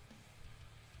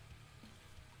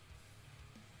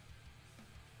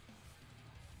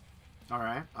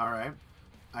 Alright, alright.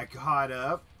 I caught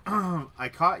up. I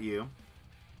caught you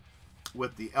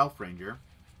with the Elf Ranger.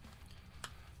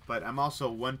 But I'm also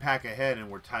 1 pack ahead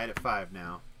and we're tied at 5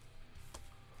 now.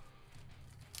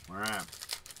 Alright.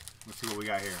 Let's see what we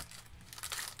got here.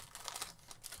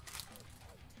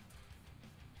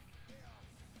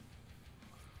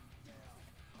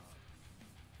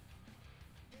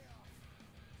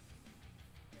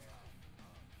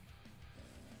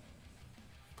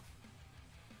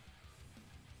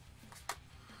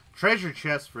 Treasure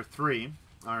chest for 3.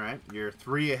 Alright, you're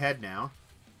 3 ahead now.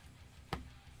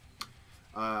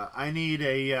 I need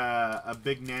a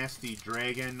big nasty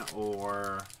dragon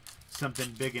or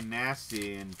something big and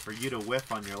nasty, and for you to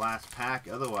whiff on your last pack.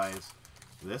 Otherwise,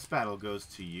 this battle goes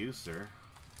to you, sir.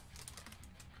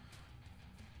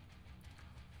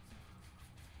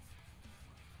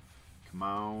 Come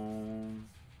on.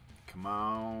 Come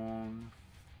on.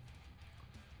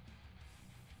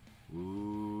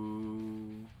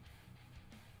 Ooh.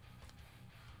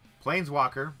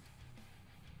 Planeswalker.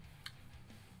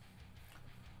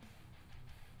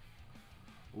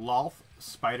 Loth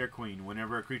Spider Queen.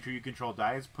 Whenever a creature you control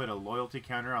dies, put a loyalty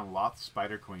counter on Loth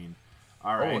Spider Queen.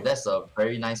 Alright. Oh, that's a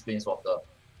very nice Planeswalker.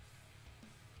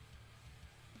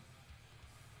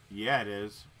 Yeah, it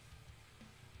is.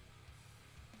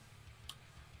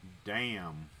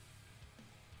 Damn.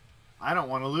 I don't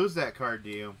want to lose that card to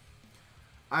you.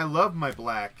 I love my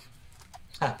black.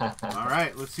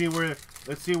 Alright, let's see where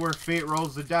fate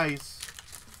rolls the dice.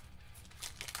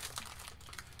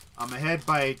 I'm ahead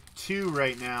by 2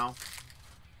 right now.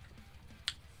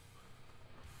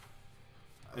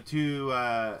 A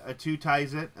 2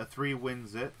 ties it, a 3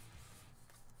 wins it.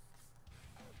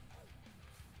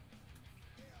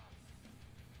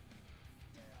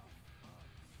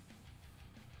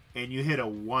 And you hit a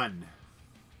 1.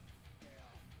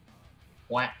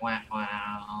 Wah, wah,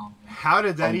 wow. How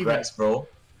did that Congrats, bro.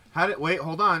 wait,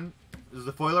 hold on. Is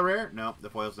the foil a rare? No, the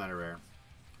foil's not a rare.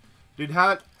 Dude,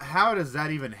 how does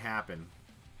that even happen?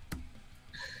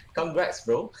 Congrats,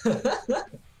 bro.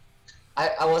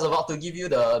 I was about to give you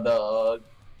the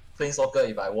Planeswalker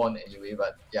if I won anyway,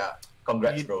 but yeah,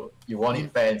 congrats, bro. You won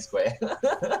it fair and square.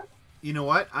 You know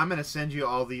what? I'm gonna send you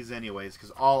all these anyways,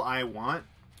 because all I want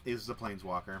is the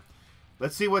Planeswalker.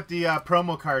 Let's see what the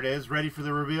promo card is. Ready for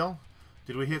the reveal?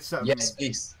 Did we hit something? Yes,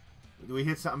 please. Did we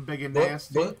hit something big and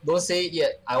nasty? Don't say it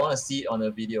yet. I want to see it on the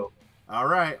video. All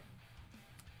right.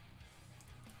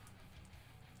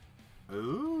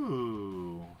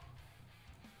 Ooh.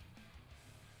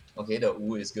 Okay, the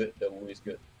ooh is good. The ooh is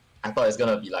good. I thought it's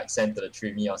gonna be like sent to the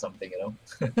Trimi or something, you know.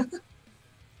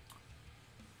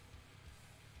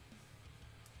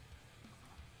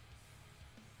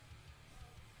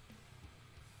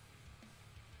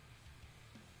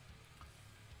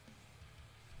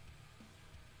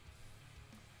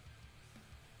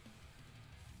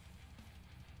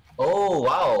 Oh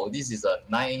wow, this is a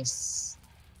nice.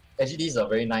 Actually, this is a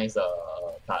very nice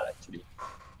card actually.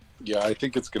 Yeah, I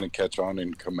think it's going to catch on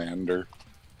in Commander.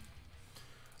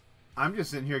 I'm just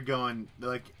sitting here going,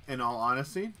 like, in all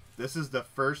honesty, this is the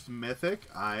first mythic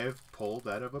I've pulled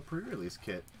out of a pre-release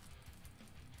kit.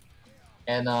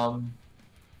 And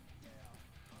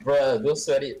bruh, don't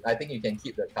sweat it. I think you can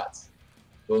keep the cards.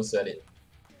 Don't sweat it.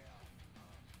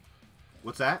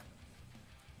 What's that?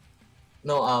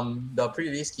 No, the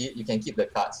pre-release kit, you can keep the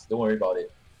cards. Don't worry about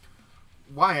it.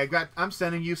 Why? I'm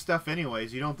sending you stuff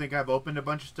anyways. You don't think I've opened a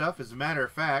bunch of stuff? As a matter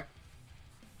of fact,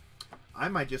 I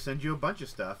might just send you a bunch of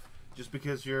stuff just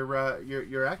because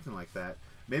you're acting like that.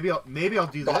 Maybe I'll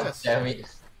do God this. damn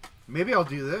it. Maybe I'll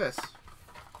do this.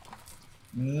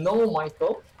 No,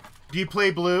 Michael. Do you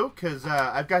play blue? Because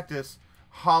I've got this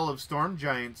Hall of Storm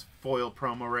Giants foil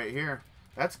promo right here.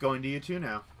 That's going to you too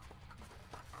now.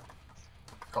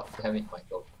 God damn it,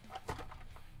 Michael.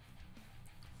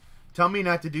 Tell me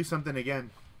not to do something again.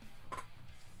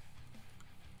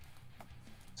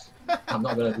 I'm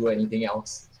not gonna do anything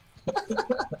else.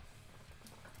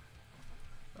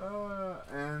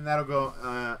 And that'll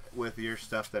go with your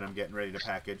stuff that I'm getting ready to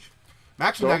package. I'm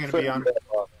actually not going to be on. That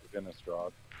box of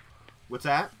Innistrad. What's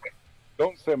that?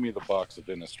 Don't send me the box of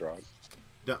Innistrad.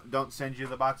 Don't send you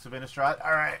the box of Innistrad.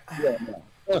 All right. Yeah, no.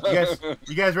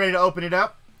 You guys ready to open it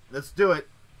up? Let's do it.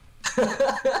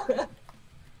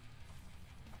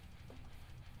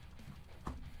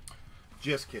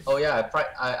 Just kidding. Oh yeah,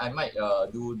 I might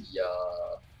do the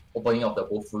opening of the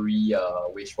Bofuri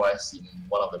Wish Wise in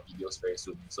one of the videos very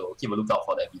soon. So keep a lookout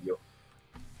for that video.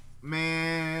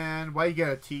 Man, why you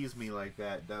gotta tease me like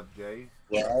that, Dub J?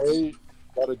 Right?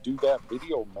 Gotta do that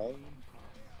video, man.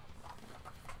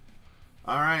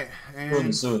 All right,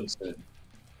 and Soon.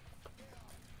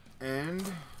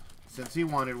 And since he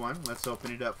wanted one, let's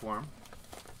open it up for him.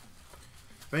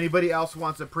 If anybody else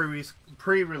wants a pre-release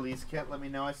kit, let me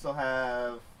know. I still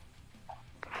have...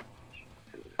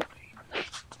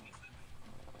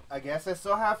 I guess I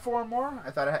still have 4 more. I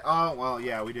thought I had... Oh, well,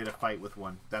 yeah, we did a fight with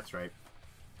one. That's right.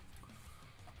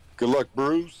 Good luck,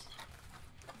 Bruce.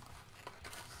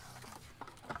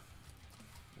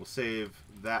 We'll save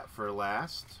that for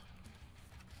last.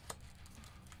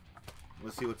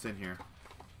 Let's see what's in here.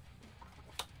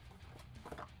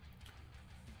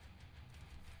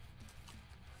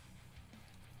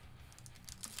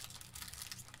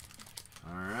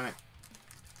 Alright.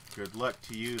 Good luck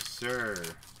to you, sir.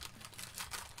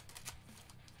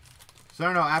 So I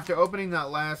don't know, after opening that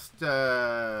last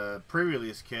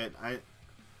pre-release kit, I'm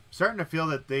starting to feel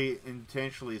that they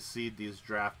intentionally seed these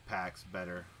draft packs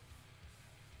better.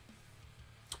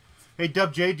 Hey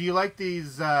Dub J, do you like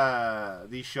these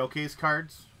showcase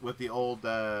cards with the old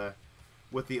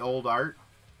art?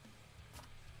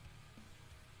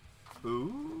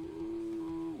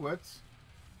 Ooh, what's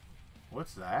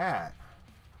that?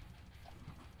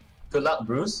 Good luck,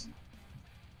 Bruce.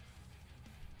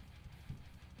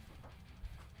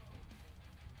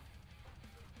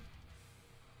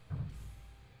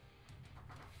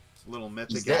 Little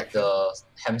mythic Is that action. the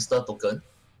hamster token?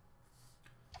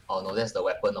 Oh no, that's the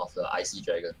weapon of the Icy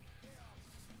Dragon.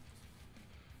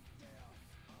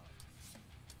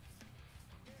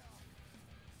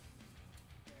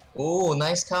 Oh,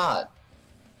 nice card.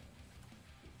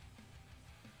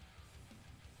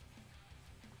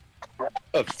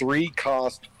 A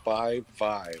 3-cost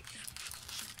 5/5.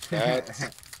 That's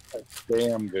a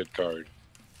damn good card.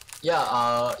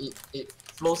 Yeah, it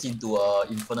flows into a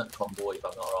infinite combo if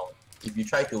I'm not wrong. If you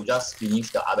try to just finish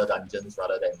the other dungeons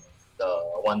rather than the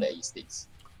one that it sticks.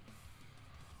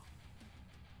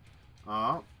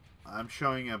 Oh, I'm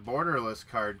showing a borderless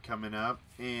card coming up,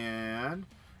 and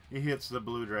he hits the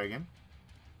blue dragon.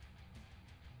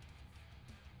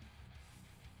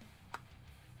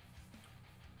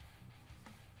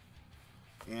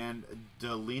 And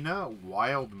Delina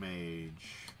Wild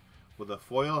Mage with a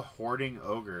foil Hoarding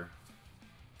Ogre.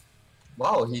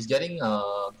 Wow, he's getting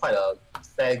quite a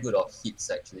fair good of hits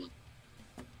actually.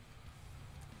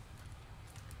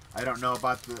 I don't know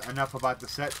about enough about the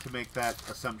set to make that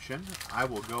assumption. I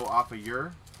will go off of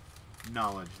your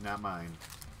knowledge, not mine.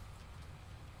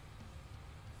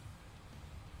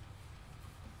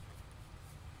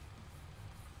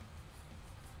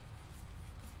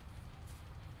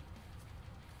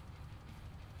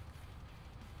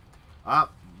 Ah,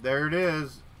 there it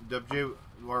is. WJ,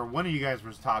 or one of you guys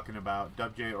was talking about,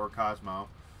 WJ or Cosmo,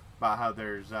 about how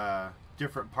there's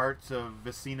different parts of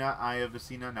Vicina, Eye of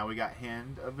Vicina. Now we got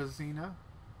Hand of Vicina.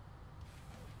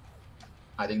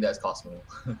 I think that's Cosmo.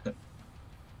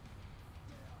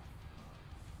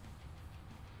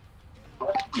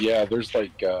 Yeah, there's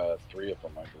like 3 of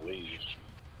them, I believe.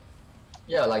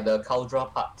 Yeah, like the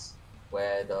Caldra parts,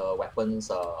 where the weapons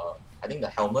are, I think the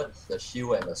helmet, the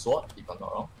shield, and the sword, if I'm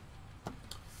not wrong.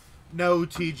 No,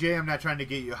 TJ, I'm not trying to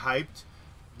get you hyped.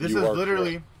 This You is are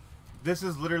literally, correct. this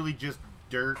is literally just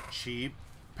dirt cheap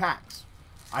packs.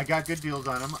 I got good deals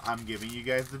on them. I'm giving you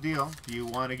guys the deal. If you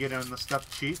want to get on the stuff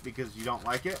cheap because you don't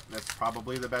like it, that's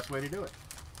probably the best way to do it.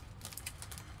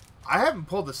 I haven't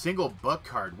pulled a single book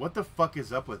card. What the fuck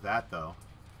is up with that, though?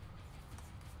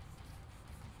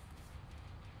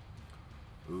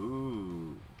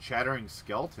 Ooh, Chattering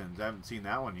Skeletons. I haven't seen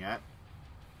that one yet.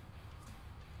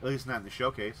 At least not in the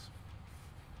showcase.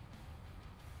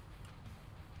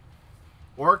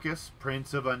 Orcus,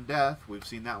 Prince of Undeath. We've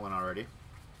seen that one already.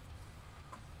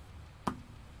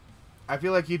 I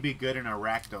feel like he'd be good in a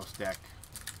Rakdos deck.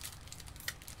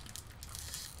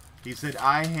 He said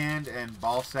Eye Hand and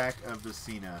Ballsack of the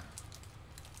Cena.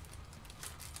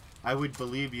 I would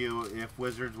believe you if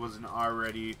Wizards wasn't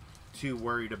already too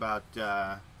worried about,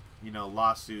 you know,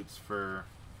 lawsuits for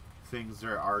things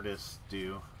their artists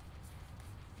do.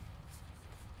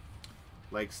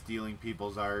 Like stealing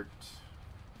people's art.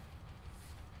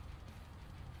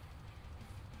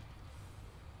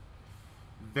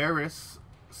 Varys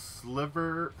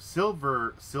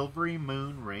Silvery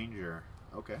Moon Ranger.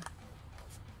 Okay.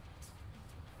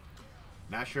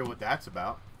 Not sure what that's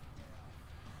about.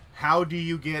 How do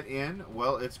you get in?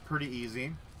 Well, it's pretty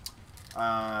easy.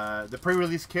 The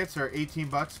pre-release kits are 18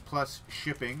 bucks plus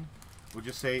shipping. We'll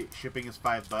just say shipping is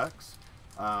 5 bucks.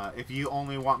 If you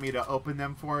only want me to open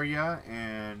them for you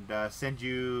and send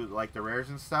you like the rares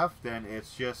and stuff, then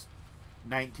it's just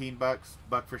 19 bucks,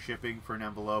 buck for shipping for an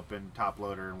envelope and top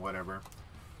loader and whatever.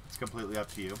 It's completely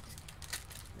up to you.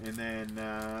 And then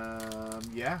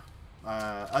yeah.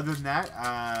 Other than that,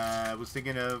 I was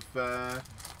thinking of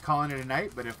calling it a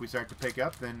night, but if we start to pick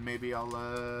up, then maybe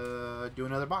I'll do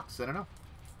another box. I don't know.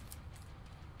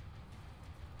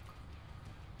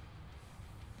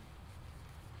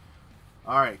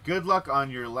 Alright, good luck on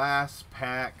your last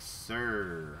pack,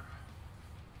 sir.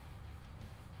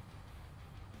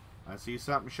 I see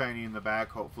something shiny in the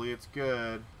back. Hopefully it's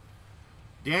good.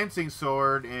 Dancing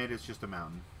Sword, and it's just a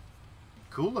mountain.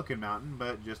 Cool looking mountain,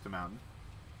 but just a mountain.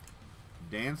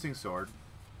 Dancing Sword.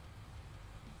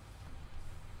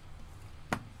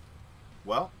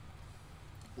 Well,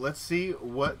 let's see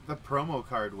what the promo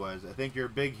card was. I think your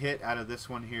big hit out of this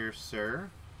one here, sir,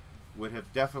 would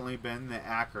have definitely been the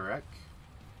Akarek,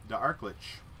 the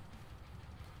Arklich.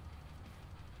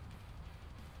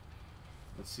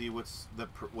 Let's see what's the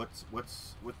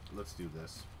let's do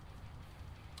this.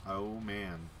 Oh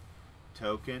man,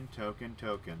 token.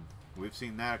 We've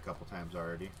seen that a couple times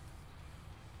already.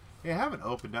 Hey, I haven't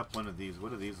opened up one of these.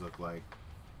 What do these look like?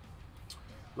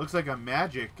 Looks like a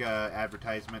Magic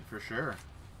advertisement for sure.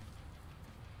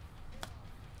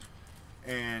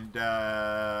 And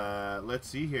let's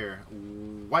see here.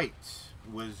 White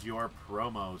was your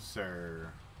promo, sir.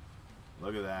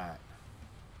 Look at that.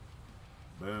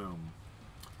 Boom.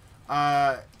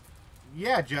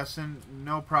 Yeah, Justin,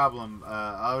 no problem.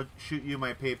 I'll shoot you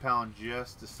my PayPal in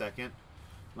just a second.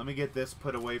 Let me get this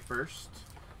put away first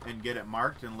and get it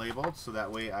marked and labeled so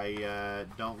that way I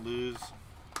don't lose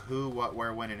who, what,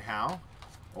 where, when, and how,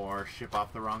 or ship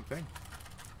off the wrong thing.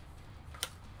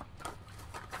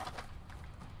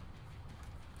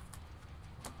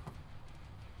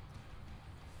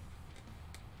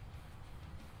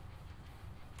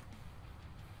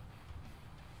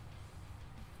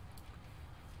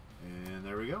 And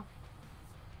there we go.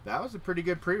 That was a pretty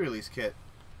good pre-release kit.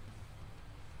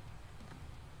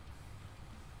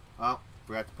 Oh,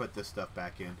 forgot to put this stuff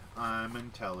back in. I'm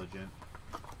intelligent.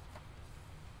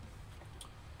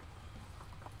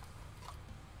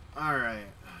 Alright.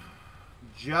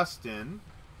 Justin,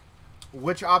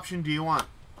 which option do you want?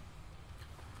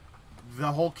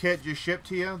 The whole kit just shipped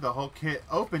to you? The whole kit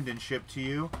opened and shipped to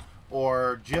you?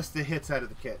 Or just the hits out of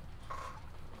the kit?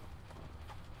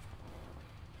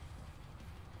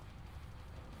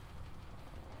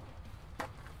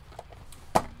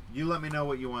 You let me know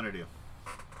what you want to do.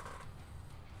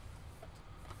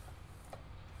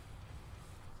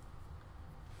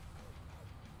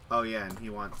 Oh yeah, and he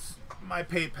wants my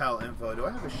PayPal info. Do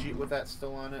I have a sheet with that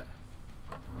still on it?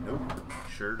 Nope,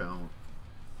 sure don't.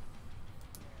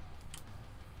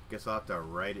 Guess I'll have to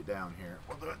write it down here.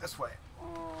 We'll do it this way.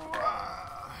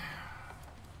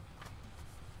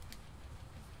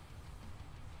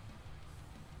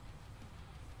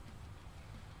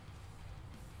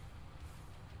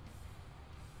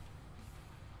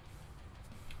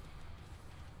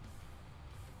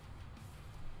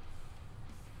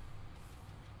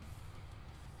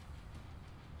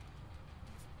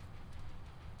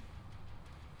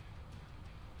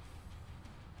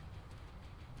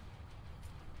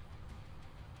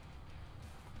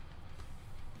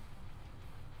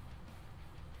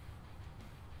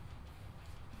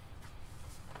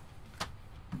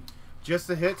 Just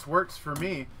the hits works for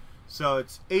me. So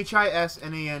it's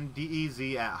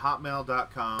HISNANDEZ at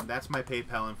hotmail.com. That's my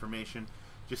PayPal information.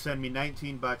 Just send me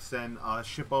 19 bucks, then I'll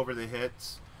ship over the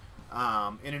hits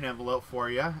in an envelope for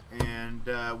you, and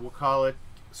we'll call it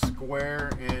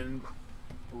square and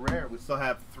rare. We still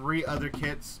have 3 other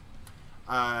kits.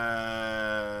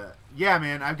 Yeah,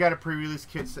 man, I've got a pre-release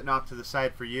kit sitting off to the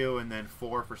side for you, and then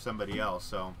 4 for somebody else.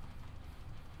 So.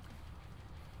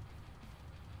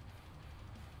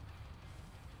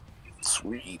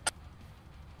 Sweet.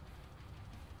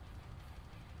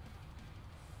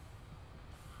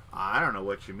 I don't know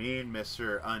what you mean,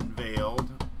 Mr. Unveiled,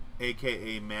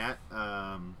 aka Matt.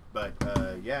 But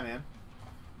yeah, man.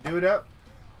 Do it up.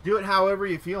 Do it however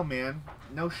you feel, man.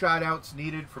 No shout outs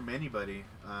needed from anybody.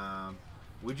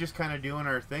 We're just kind of doing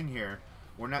our thing here.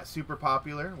 We're not super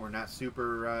popular. We're not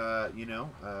super,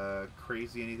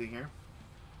 crazy anything here.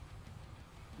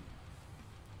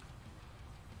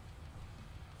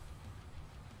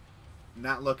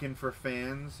 Not looking for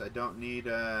fans. I don't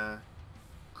need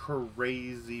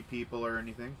crazy people or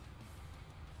anything.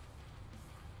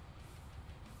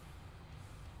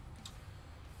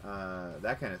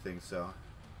 That kind of thing, so.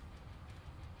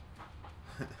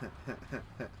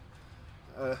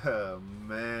 Oh,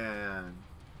 man.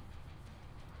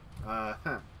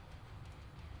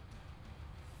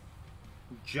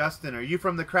 Justin, are you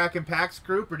from the Kraken Packs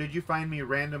group, or did you find me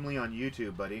randomly on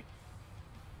YouTube, buddy?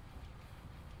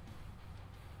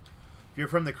 If you're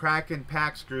from the Kraken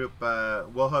Packs group,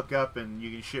 we'll hook up and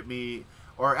you can ship me,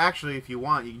 or actually, if you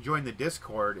want, you can join the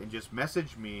Discord and just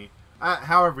message me,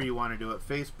 however you want to do it,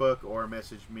 Facebook, or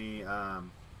message me,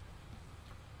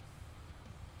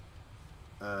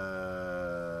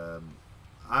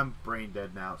 I'm brain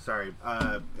dead now, sorry.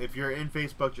 If you're in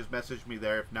Facebook, just message me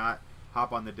there. If not,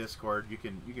 hop on the Discord. You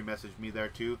can message me there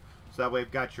too, so that way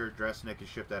I've got your address and I can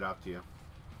ship that off to you.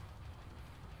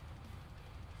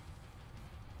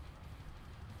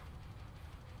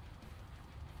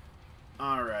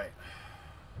 Alright.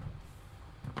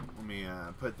 Let me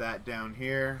put that down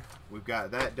here. We've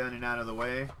got that done and out of the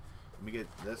way. Let me get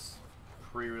this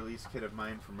pre-release kit of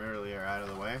mine from earlier out of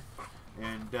the way.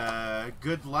 And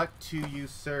good luck to you,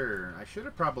 sir. I should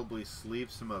have probably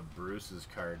sleeved some of Bruce's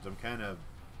cards. I'm kind of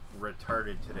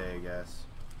retarded today, I guess.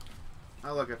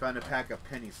 Oh, look, I found a pack of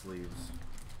penny sleeves.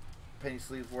 Penny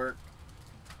sleeves work.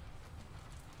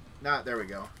 Nah, there we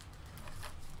go.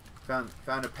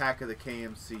 Found a pack of the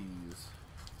KMCs.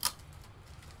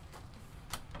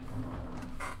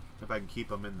 If I can keep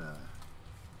them in the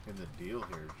deal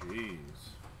here,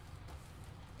 jeez.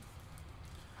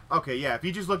 Okay, yeah. If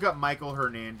you just look up Michael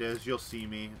Hernandez, you'll see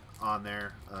me on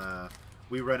there.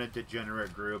 We run a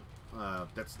degenerate group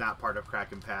that's not part of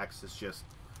Kraken Packs. It's just,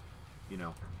 you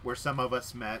know, where some of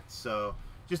us met. So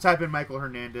just type in Michael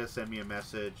Hernandez, send me a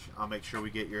message. I'll make sure we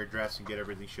get your address and get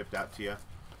everything shipped out to you.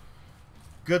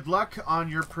 Good luck on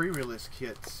your pre-release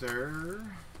kit, sir.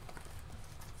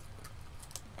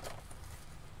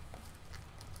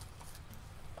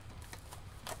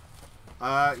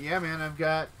 Yeah, man, I've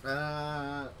got,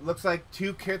 looks like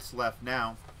 2 kits left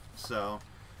now. So,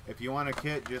 if you want a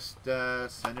kit, just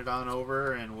send it on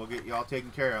over and we'll get you all taken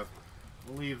care of.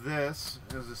 We'll leave this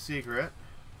as a secret.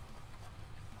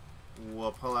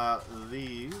 We'll pull out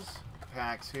these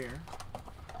packs here.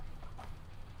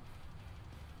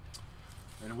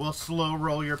 And we'll slow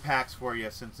roll your packs for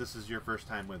you since this is your first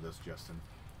time with us, Justin.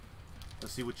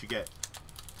 Let's see what you get.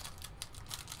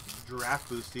 Draft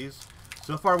boosties.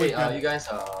 So far we've done... you guys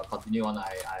continue on. I'm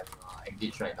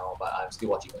engaged right now, but I'm still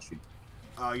watching the stream.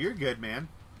 Oh, you're good, man.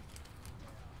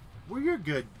 Well, you're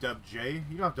good, Dub J.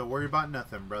 You don't have to worry about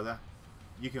nothing, brother.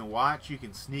 You can watch, you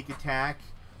can sneak attack,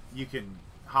 you can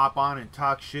hop on and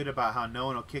talk shit about how no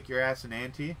one will kick your ass in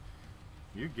ante.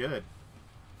 You're good.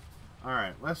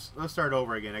 Alright, let's start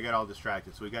over again. I got all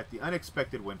distracted. So we got the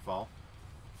unexpected windfall.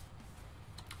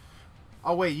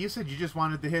 Oh wait, you said you just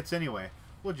wanted the hits anyway.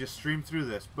 We'll just stream through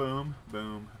this. Boom,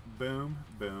 boom, boom,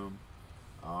 boom.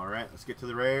 Alright, let's get to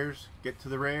the rares. Get to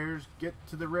the rares. Get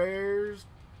to the rares.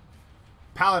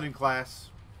 Paladin class.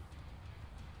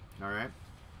 Alright.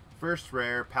 First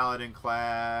rare, Paladin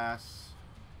class.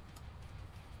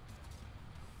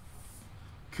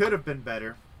 Could have been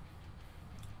better.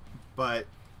 But,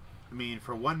 I mean,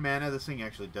 for 1 mana, this thing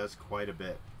actually does quite a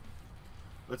bit.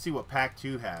 Let's see what pack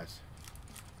 2 has.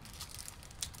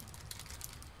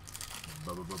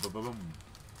 Boom.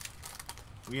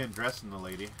 We undressing the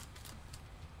lady.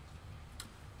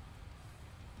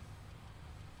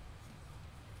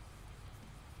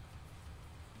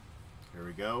 Here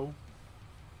we go.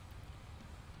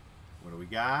 What do we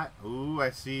got? Ooh,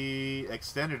 I see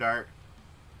extended art.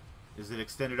 Is it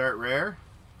extended art rare?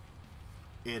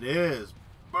 It is.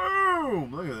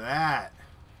 Boom! Look at that.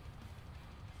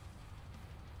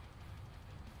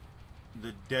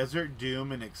 The Desert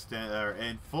Doom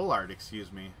and Full Art,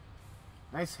 excuse me.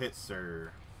 Nice hit,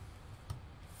 sir.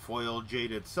 Foil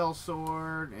Jaded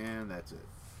Sellsword, and that's it.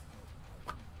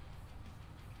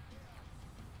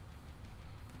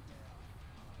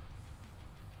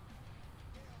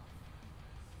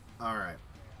 Alright.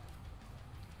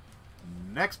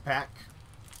 Next pack.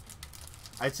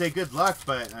 I'd say good luck,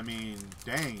 but, I mean,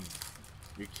 dang.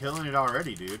 You're killing it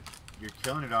already, dude. You're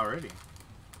killing it already.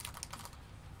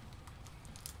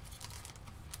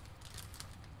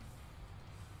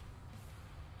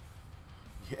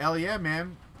 Hell yeah,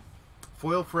 man.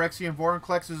 Foil Phyrexian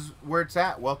Vorinclex is where it's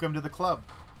at. Welcome to the club.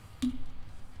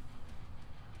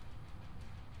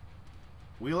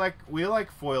 We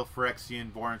like foil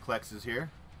Phyrexian Vorinclexes here.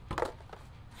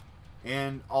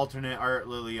 And alternate art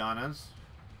Lilianas.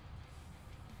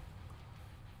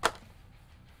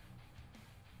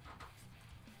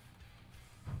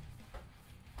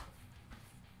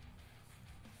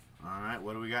 Alright,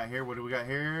 what do we got here? What do we got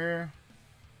here?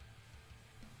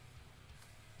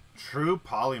 True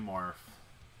Polymorph.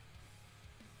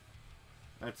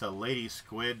 That's a Lady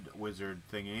Squid wizard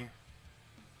thingy.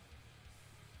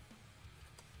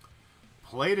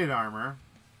 Plated armor.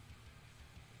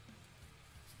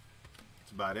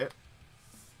 That's about it.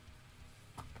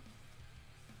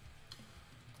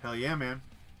 Hell yeah, man.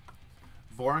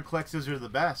 Vorinclexes are the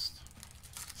best.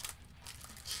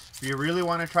 If you really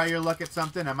want to try your luck at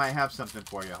something, I might have something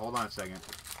for you. Hold on a second.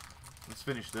 Let's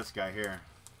finish this guy here.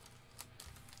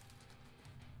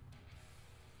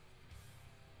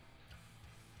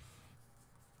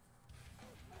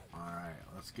 Alright,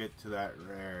 let's get to that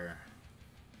rare.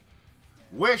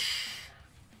 Wish!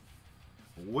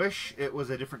 Wish it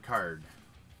was a different card.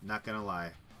 Not gonna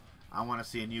lie. I want to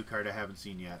see a new card I haven't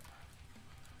seen yet.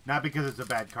 Not because it's a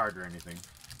bad card or anything.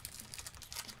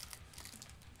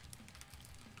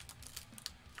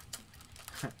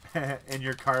 In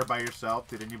your car by yourself.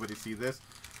 Did anybody see this?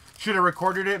 Should have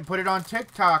recorded it and put it on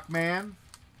TikTok, man.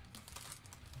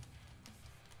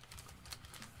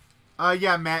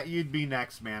 Yeah, Matt, you'd be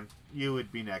next, man. You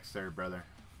would be next there, brother.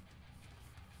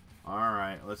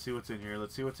 Alright, let's see what's in here.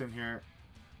 Let's see what's in here.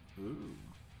 Ooh.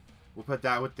 We'll put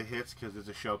that with the hits because it's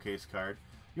a showcase card.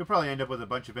 You'll probably end up with a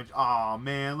bunch of bench. Oh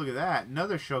man, look at that.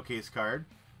 Another showcase card.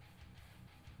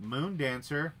 Moon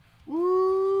Dancer.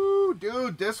 Woo!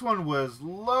 Dude, this one was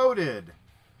loaded.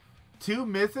 2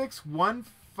 mythics, 1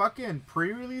 fucking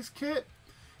pre-release kit.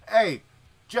 Hey,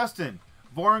 Justin,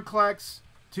 Vorinclex,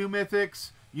 2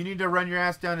 mythics. You need to run your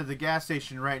ass down to the gas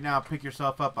station right now. Pick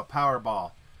yourself up a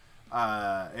Powerball.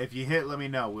 If you hit, let me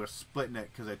know. We're splitting it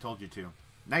because I told you to.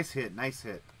 Nice hit, nice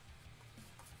hit.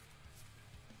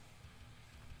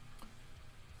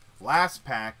 Last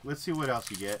pack. Let's see what else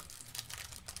you get.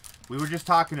 We were just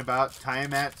talking about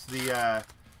Tiamat's the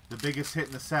biggest hit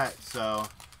in the set, so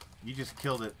you just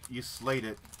killed it. You slayed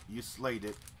it. You slayed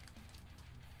it.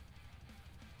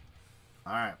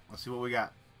 Alright, let's see what we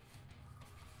got.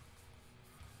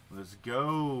 Let's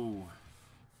go.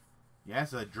 Yeah,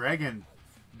 it's a dragon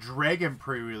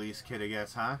pre-release kit, I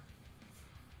guess, huh?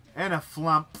 And a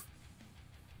flump.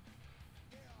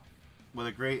 With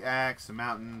a great axe, a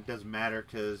mountain, doesn't matter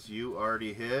because you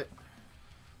already hit.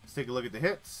 Let's take a look at the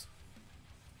hits.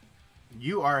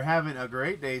 You are having a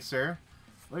great day, sir.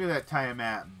 Look at that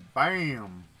Tiamat.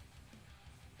 Bam!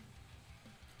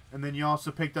 And then you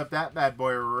also picked up that bad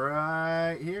boy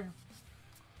right here.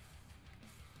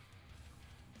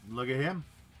 Look at him.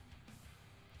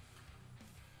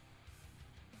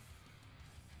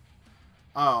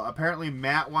 Oh, apparently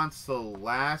Matt wants the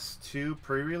last 2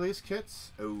 pre-release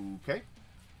kits. Okay.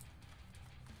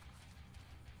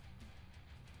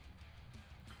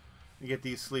 Let me get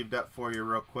these sleeved up for you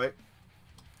real quick.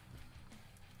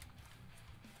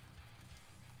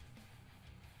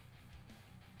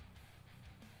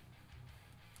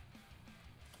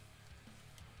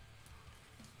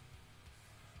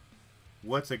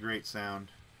 What's a great sound?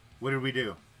 What did we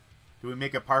do? Did we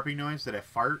make a parping noise? Did I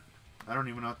fart? I don't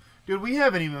even know. Dude, we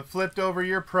haven't even flipped over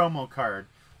your promo card.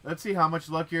 Let's see how much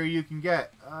luckier you can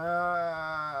get. Oh,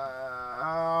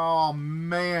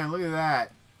 man. Look at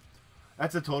that.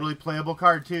 That's a totally playable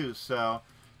card, too. So,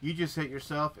 you just hit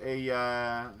yourself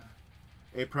a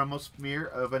promo smear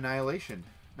of Annihilation.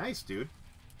 Nice, dude.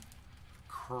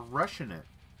 Crushing it.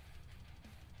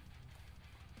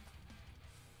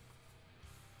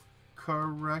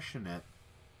 Crushing it.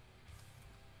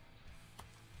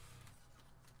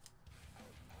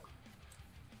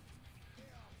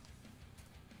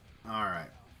 Alright.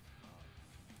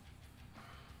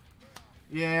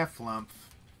 Yeah, flump.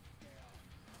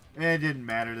 And it didn't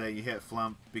matter that you hit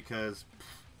Flump because,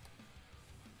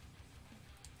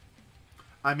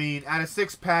 I mean, out of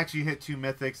 6 packs you hit 2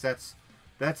 mythics.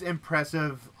 That's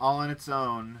impressive all on its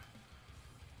own.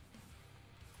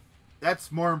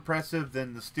 That's more impressive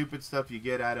than the stupid stuff you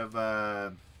get out of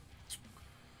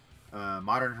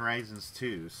Modern Horizons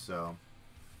 2. So,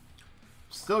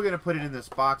 still gonna put it in this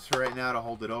box for right now to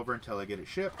hold it over until I get it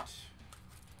shipped.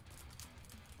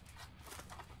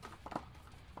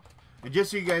 And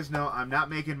just so you guys know, I'm not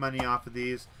making money off of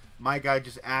these. My guy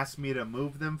just asked me to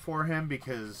move them for him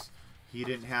because he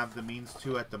didn't have the means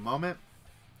to at the moment.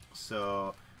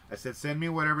 So I said, send me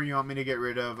whatever you want me to get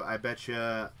rid of. I bet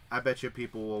you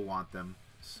people will want them.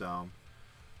 So,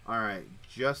 all right,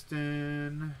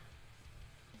 Justin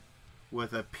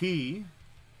with a P.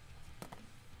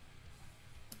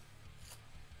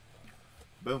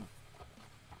 Boom.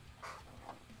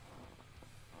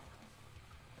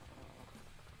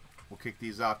 We'll kick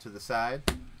these off to the side.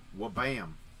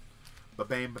 Wa-bam.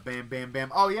 Ba-bam, ba-bam, bam,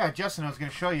 bam. Oh, yeah, Justin, I was going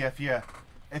to show you.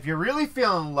 If you're really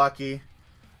feeling lucky,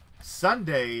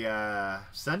 Sunday's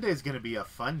going to be a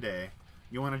fun day.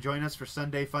 You want to join us for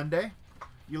Sunday Fun Day?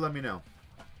 You let me know.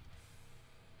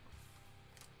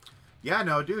 Yeah,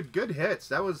 no, dude, good hits.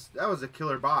 That was a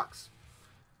killer box.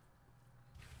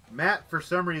 Matt, for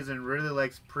some reason, really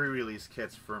likes pre-release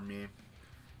kits from me.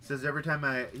 Says every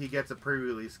time he gets a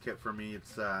pre-release kit for me,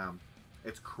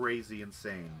 it's crazy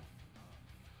insane.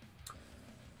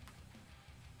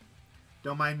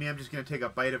 Don't mind me, I'm just going to take a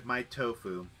bite of my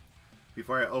tofu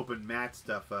before I open Matt's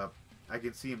stuff up. I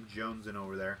can see him jonesing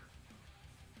over there.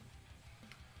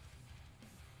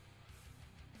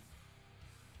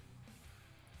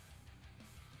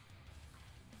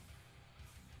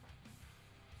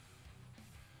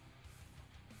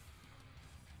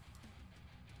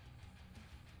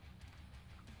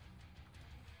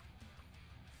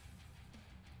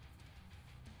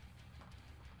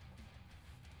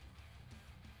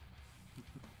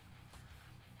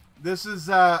 This is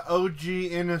OG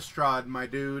Innistrad, my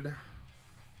dude.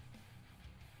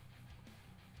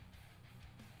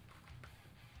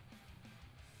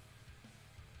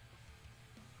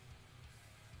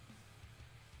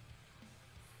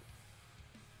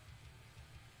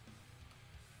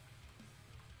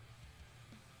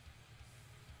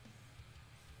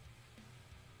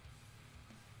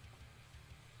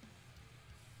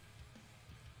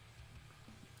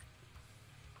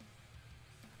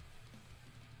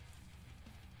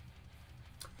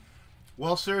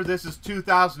 Well, sir, this is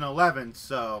 2011,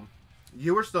 so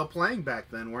you were still playing back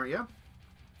then, weren't you?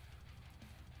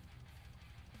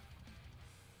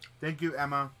 Thank you,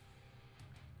 Emma.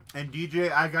 And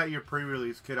DJ, I got your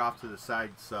pre-release kit off to the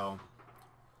side, so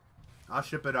I'll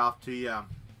ship it off to you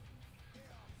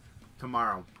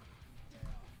tomorrow.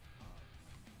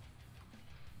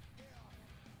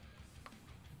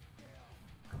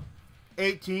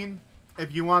 $18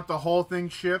 if you want the whole thing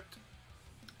shipped.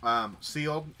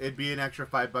 Sealed, it'd be an extra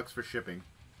 $5 for shipping.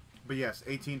 But yes,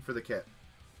 $18 for the kit.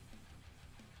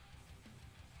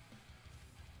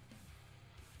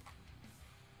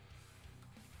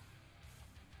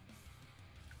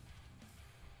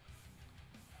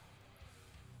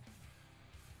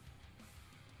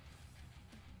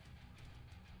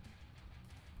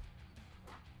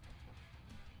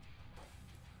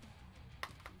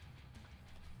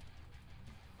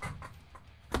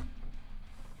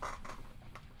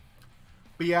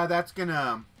 But yeah, that's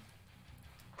gonna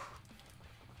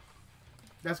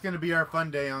be our fun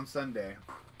day on Sunday.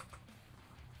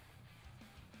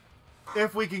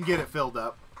 If we can get it filled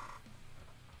up.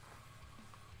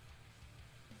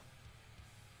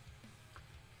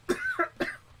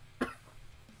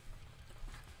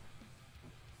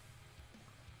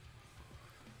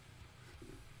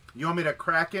 You want me to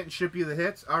crack it and ship you the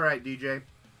hits? Alright, DJ.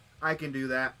 I can do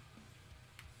that.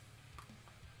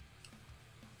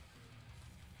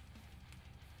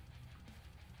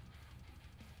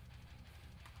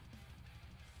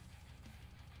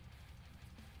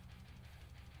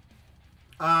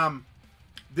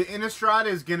 The Innistrad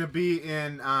is gonna be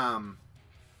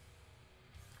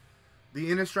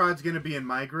in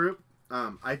my group.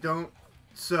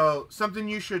 So something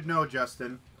you should know,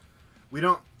 Justin. I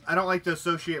don't like to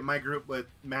associate my group with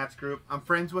Matt's group. I'm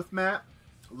friends with Matt.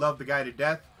 Love the guy to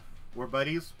death. We're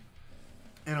buddies.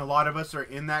 And a lot of us are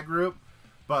in that group.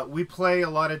 But we play a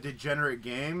lot of degenerate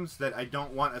games that I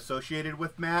don't want associated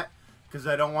with Matt. Because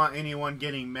I don't want anyone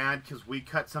getting mad because we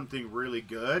cut something really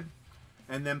good.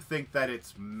 And them think that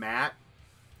it's Matt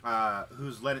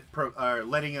who's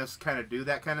letting us kind of do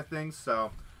that kind of thing.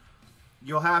 So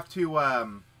you'll have to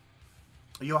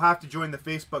join the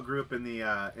Facebook group in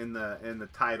the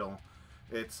title,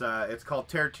 It's called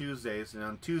Tear Tuesdays, and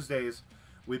on Tuesdays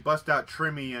we bust out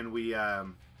Trimmy and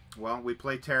we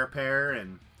play Terra Pair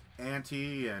and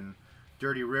Ante and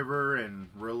Dirty River and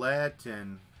Roulette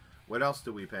and what else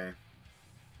do we play?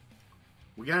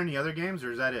 We got any other games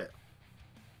or is that it?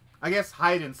 I guess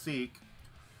Hide and Seek.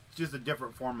 It's just a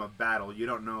different form of battle. You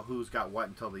don't know who's got what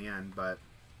until the end, but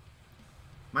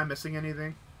am I missing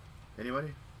anything?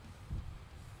 Anybody?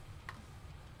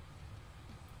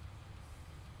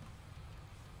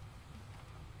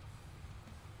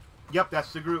 Yep,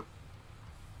 that's the group.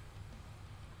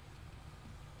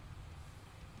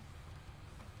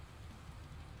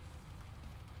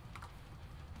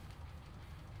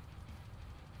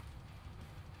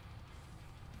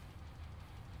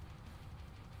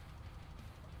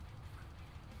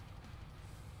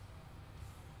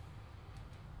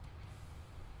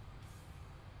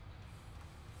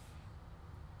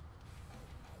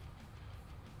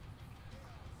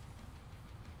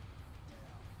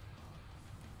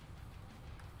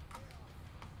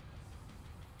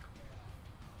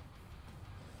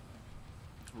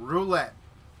 Roulette.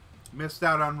 Missed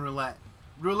out on Roulette.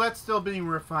 Roulette's still being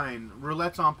refined.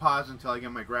 Roulette's on pause until I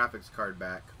get my graphics card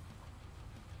back.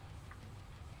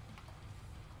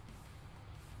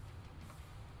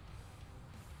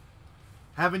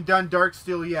 Haven't done Dark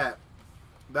Steel yet.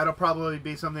 That'll probably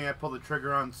be something I pull the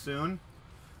trigger on soon.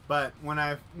 But when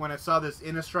I saw this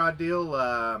Innistrad deal,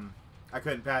 I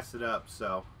couldn't pass it up,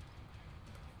 so...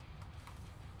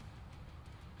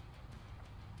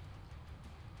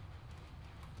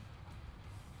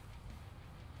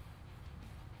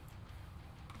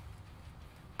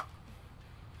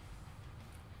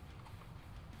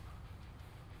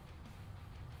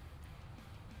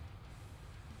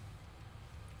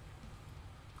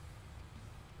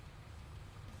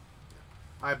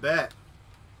 I bet.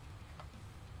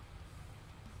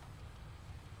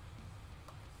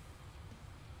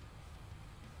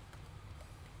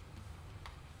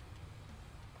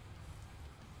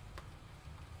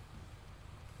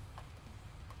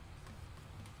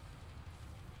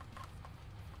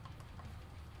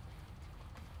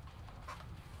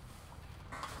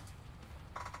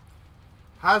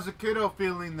 How's the kiddo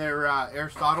feeling there,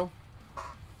 Aristotle?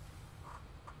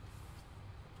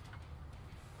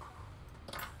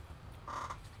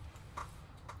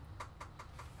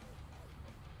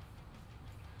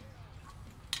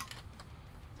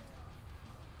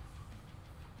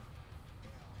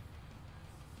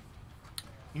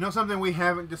 You know something we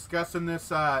haven't discussed in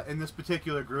this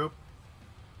particular group?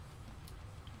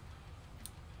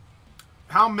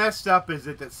 How messed up is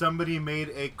it that somebody made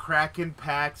a Kraken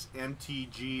Packs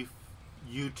MTG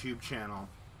YouTube channel,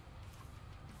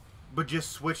 but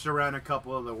just switched around a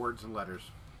couple of the words and letters?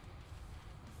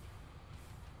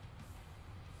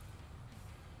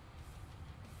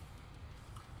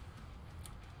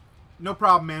 No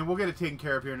problem, man. We'll get it taken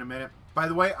care of here in a minute. By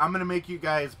the way, I'm going to make you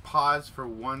guys pause for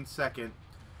 1 second.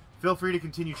 Feel free to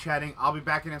continue chatting. I'll be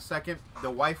back in a second. The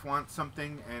wife wants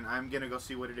something, and I'm going to go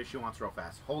see what it is she wants real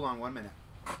fast. Hold on 1 minute.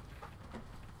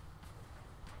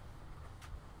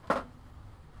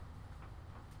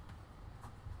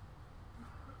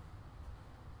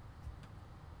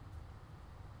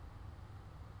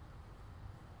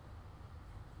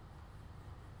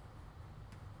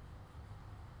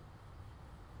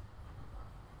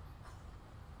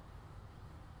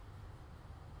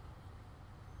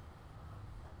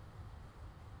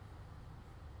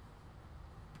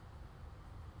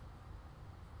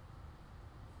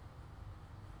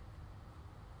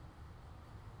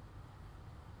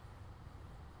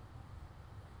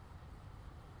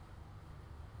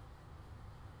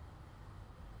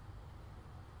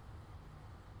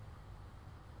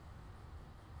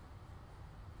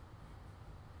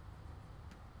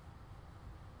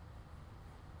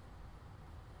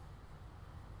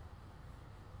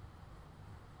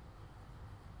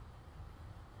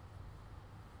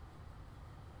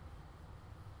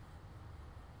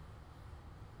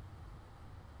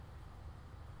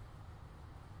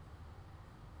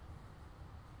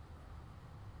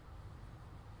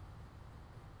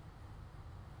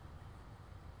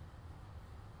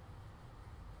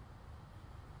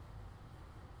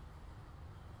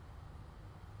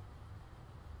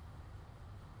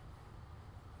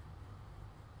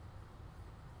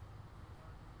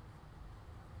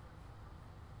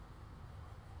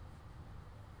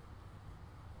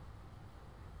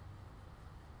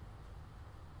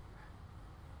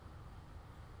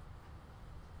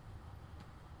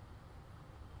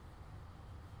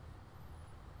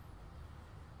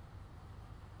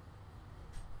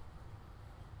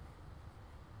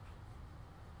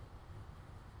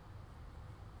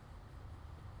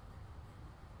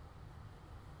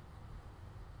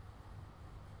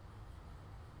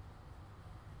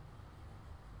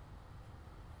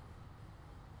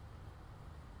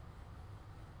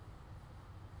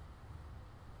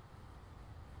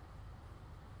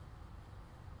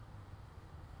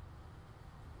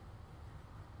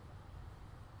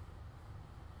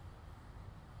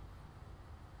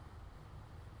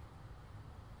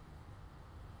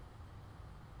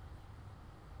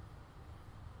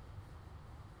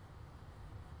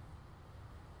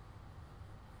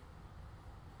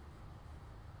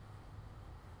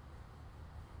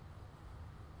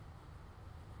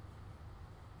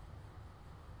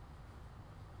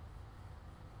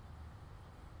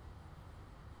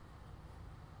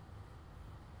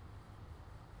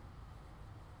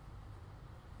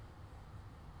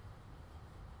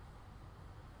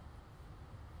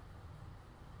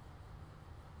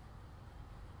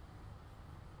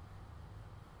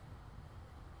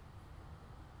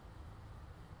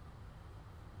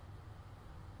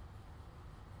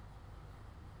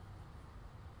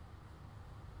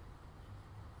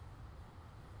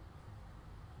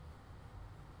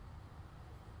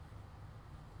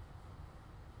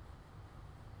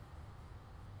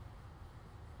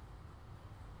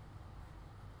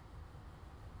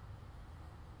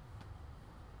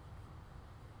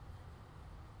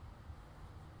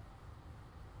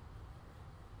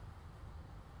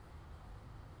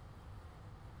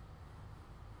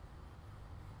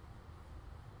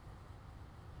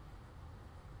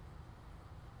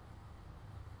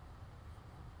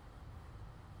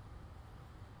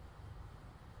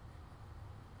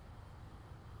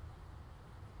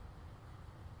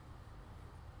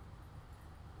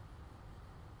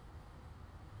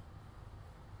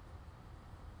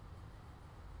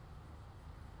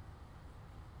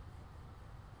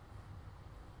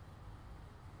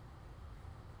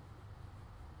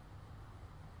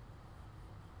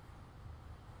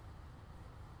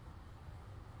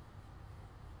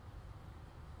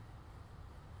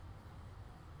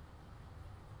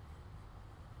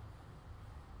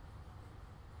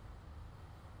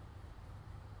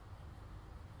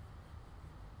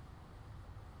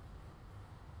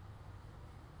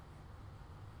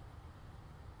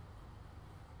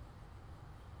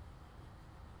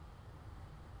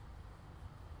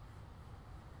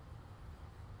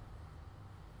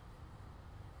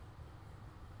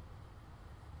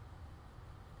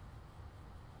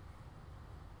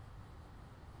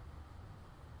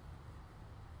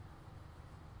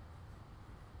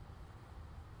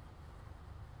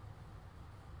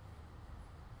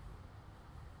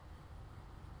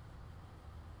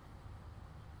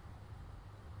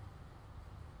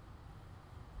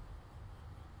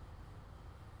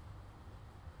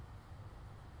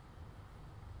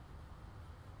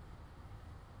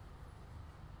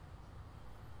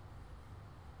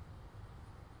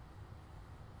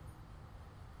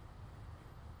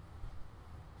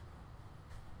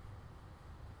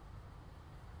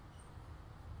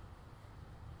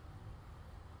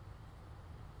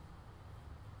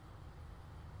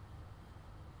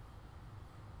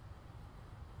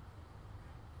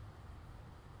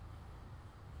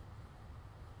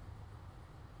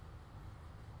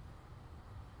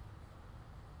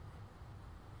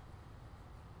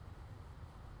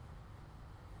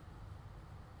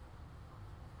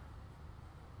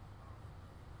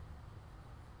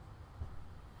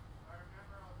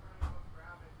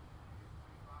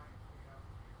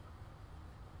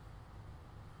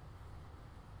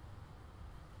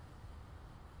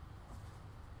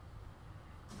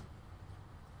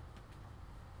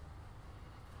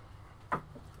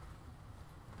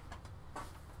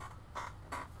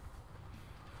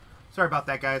 Sorry about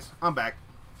that, guys. I'm back.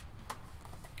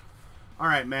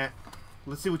 Alright, Matt.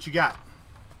 Let's see what you got.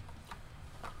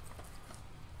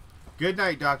 Good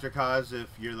night, Dr. Cause, if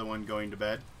you're the one going to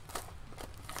bed.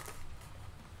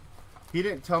 He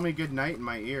didn't tell me good night in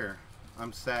my ear.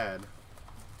 I'm sad.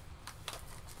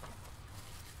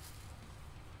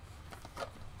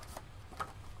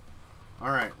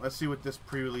 Alright, let's see what this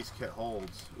pre-release kit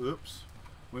holds. Oops.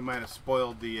 We might have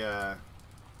spoiled the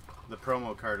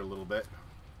promo card a little bit.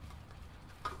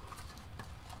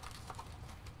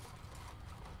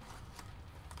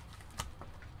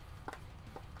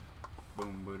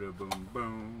 Boom, boom, boom,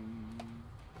 boom.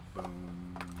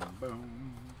 Boom,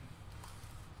 boom.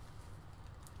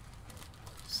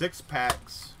 6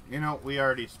 packs. You know, we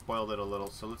already spoiled it a little,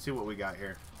 so let's see what we got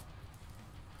here.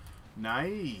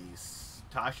 Nice.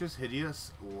 Tasha's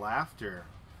Hideous Laughter.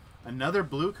 Another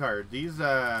blue card. These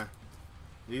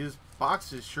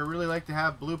boxes sure really like to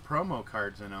have blue promo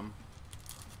cards in them.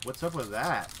 What's up with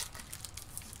that?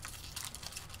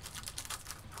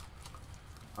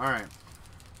 Alright.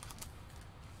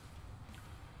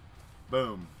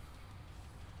 Boom.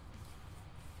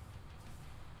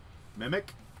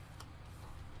 Mimic.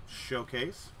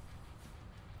 Showcase.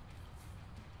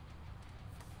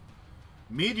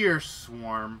 Meteor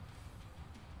Swarm.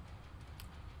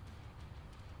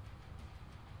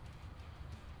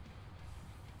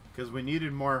 Because we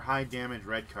needed more high damage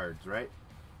red cards, right?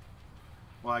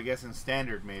 Well, I guess in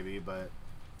standard maybe, but...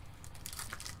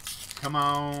 Come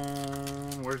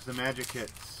on! Where's the magic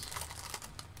hits?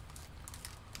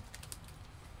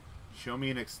 Show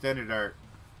me an extended art.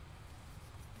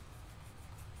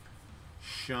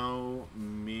 Show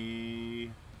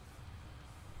me...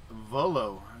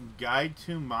 Volo. Guide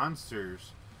to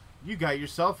Monsters. You got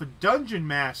yourself a Dungeon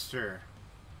Master!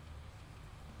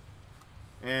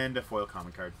 And a foil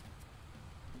common card.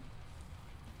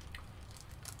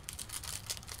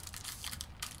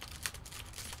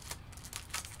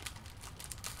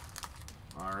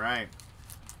 Alright.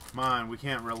 Come on, we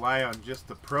can't rely on just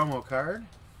the promo card.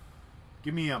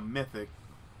 Give me a mythic.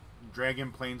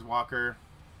 Dragon Planeswalker.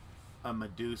 A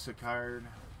Medusa card.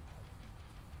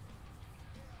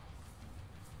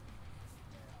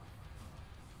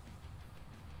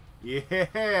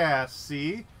 Yeah,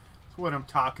 see? That's what I'm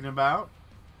talking about.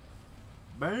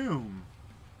 Boom.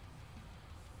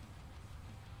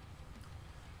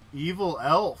 Evil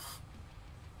Elf.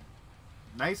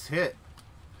 Nice hit.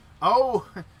 Oh,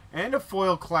 and a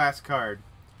foil class card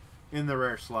in the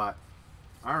rare slot.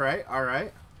 Alright,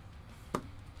 alright.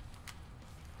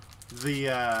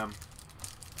 The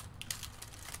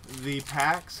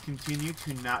packs continue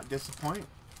to not disappoint.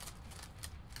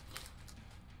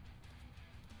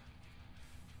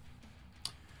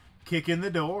 Kick in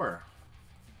the door.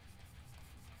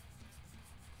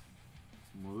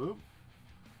 Whoop.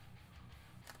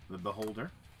 The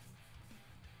Beholder.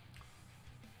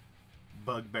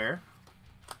 Bugbear.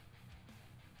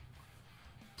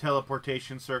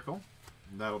 Teleportation Circle.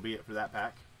 That'll be it for that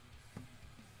pack.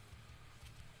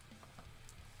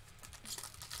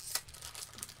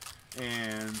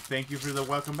 And thank you for the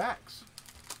welcome backs.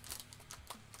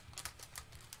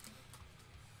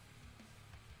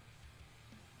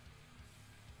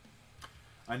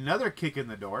 Another kick in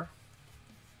the door.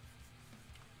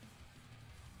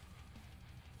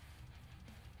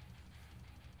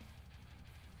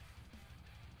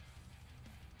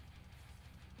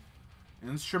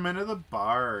 Instrument of the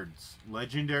Bards.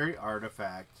 Legendary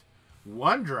artifact.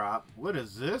 1-drop. What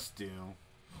does this do?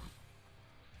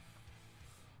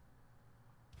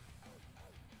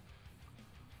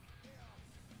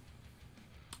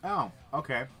 Oh,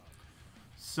 okay.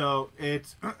 So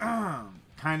it's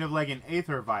kind of like an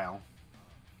Aether Vial,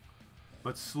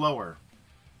 but slower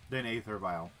than Aether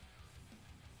Vial.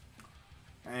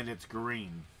 And it's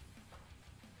green.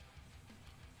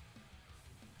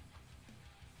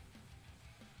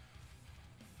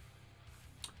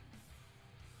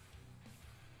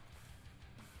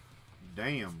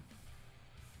 Damn.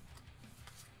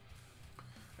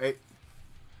 Hey,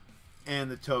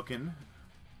 and the token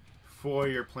for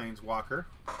your Planeswalker.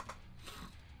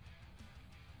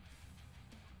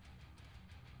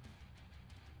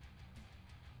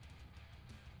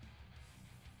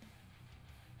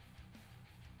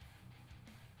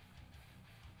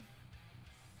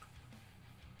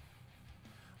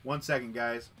 One second,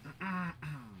 guys.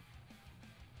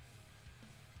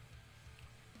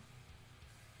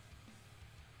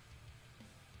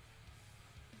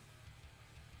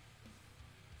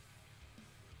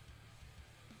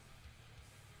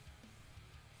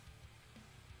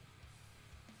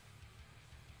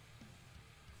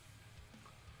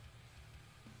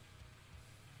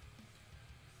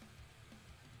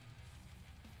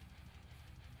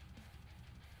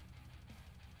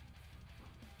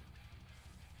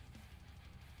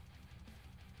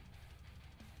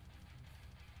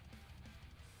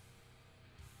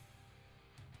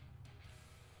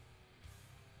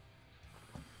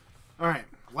 Alright,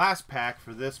 last pack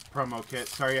for this promo kit.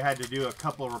 Sorry I had to do a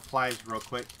couple replies real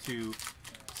quick to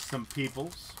some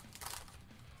peoples.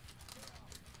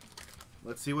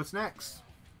 Let's see what's next.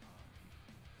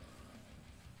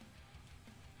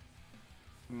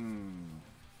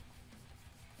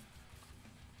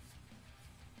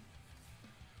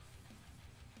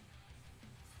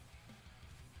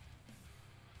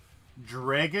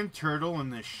 Dragon Turtle in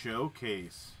the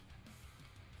showcase.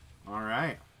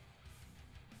 Alright.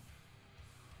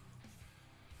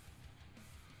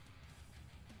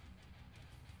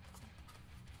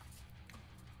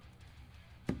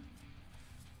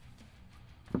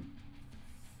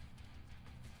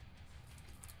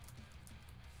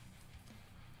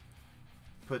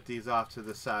 Put these off to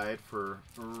the side for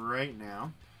right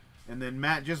now. And then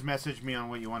Matt, just message me on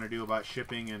what you want to do about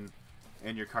shipping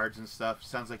and your cards and stuff.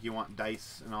 Sounds like you want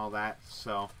dice and all that,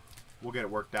 so we'll get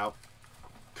it worked out.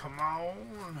 Come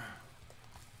on.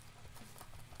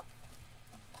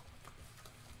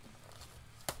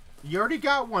 You already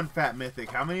got one Fat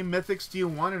Mythic. How many Mythics do you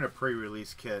want in a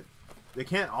pre-release kit? They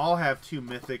can't all have 2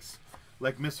 Mythics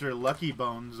like Mr. Lucky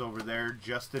Bones over there,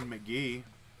 Justin McGee.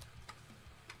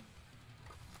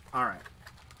 Alright.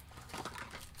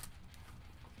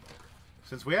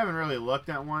 Since we haven't really looked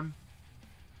at one.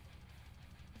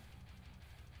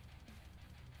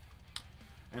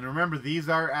 And remember, these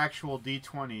are actual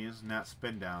D20s, not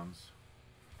spin downs.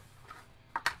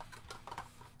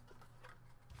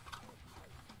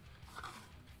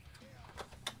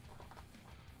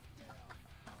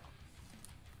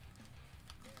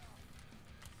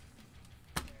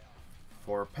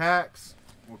 Four packs.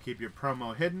 We'll keep your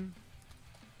promo hidden.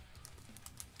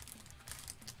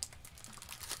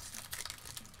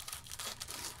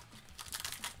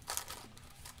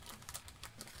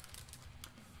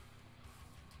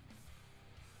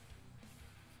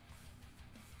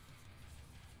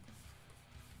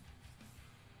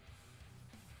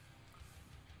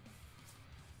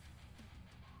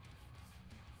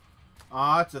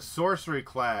 Ah, it's a sorcery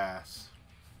class.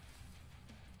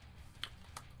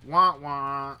 Wah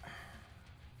wah.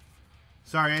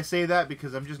 Sorry, I say that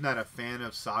because I'm just not a fan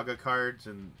of Saga cards,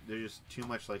 and they're just too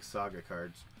much like Saga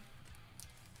cards.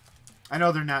 I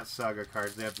know they're not Saga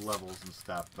cards, they have levels and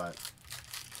stuff, but...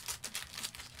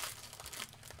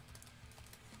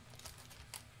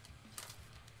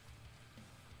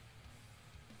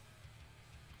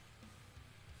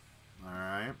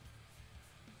 Alright.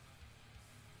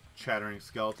 Chattering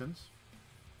Skeletons.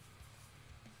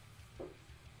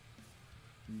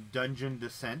 Dungeon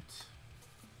Descent.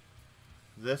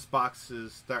 This box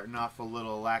is starting off a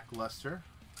little lackluster.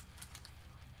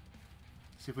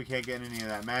 See if we can't get any of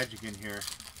that magic in here.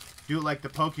 Do it like the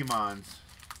Pokemons.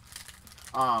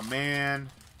 Aw, man.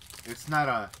 It's not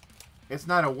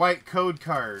a white code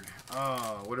card.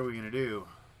 Oh, what are we gonna do?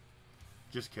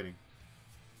 Just kidding.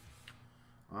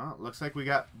 Well, looks like we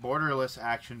got borderless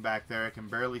action back there. I can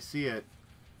barely see it.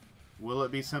 Will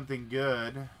it be something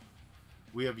good?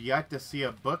 We have yet to see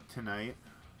a book tonight.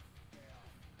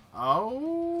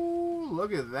 Oh,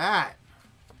 look at that.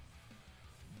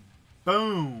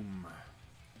 Boom.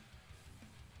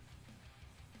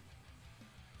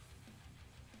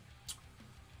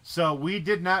 So we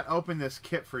did not open this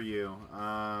kit for you.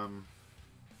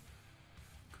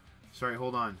 Sorry,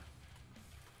 hold on.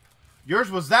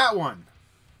 Yours was that one.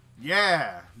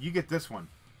 Yeah, you get this one.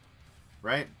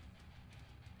 Right?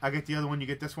 I get the other one, you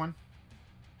get this one.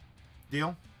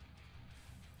 Deal?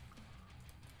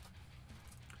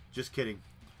 Just kidding.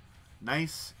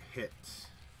 Nice hit.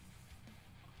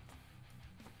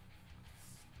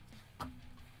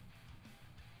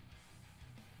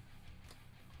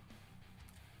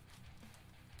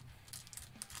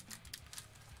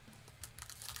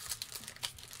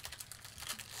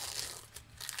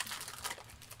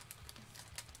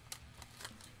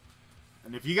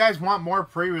 And if you guys want more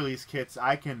pre-release kits,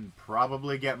 I can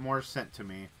probably get more sent to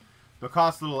me. They'll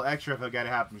cost a little extra if I gotta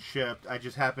have them shipped. I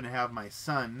just happen to have my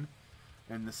son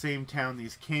in the same town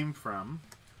these came from.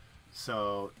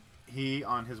 So he,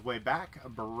 on his way back,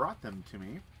 brought them to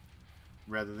me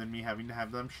rather than me having to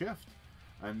have them shipped.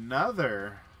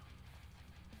 Another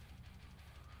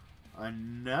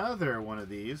one of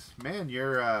these. Man,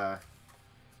 your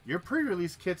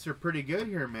pre-release kits are pretty good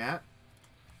here, Matt.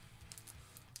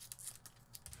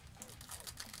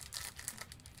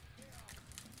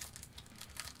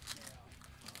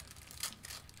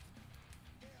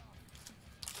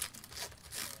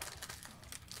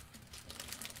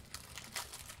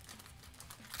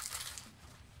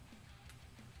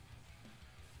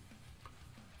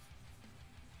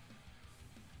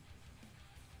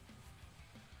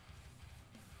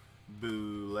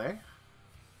 Boule.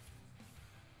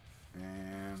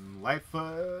 And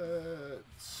Lightfoot,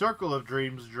 Circle of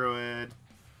Dreams Druid,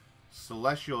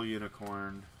 Celestial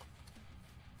Unicorn.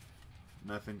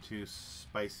 Nothing too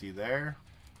spicy there.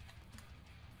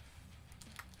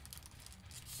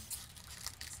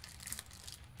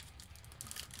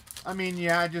 I mean,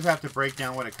 yeah, I just have to break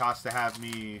down what it costs to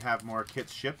have more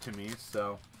kits shipped to me,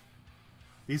 so.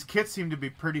 These kits seem to be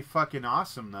pretty fucking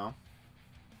awesome, though.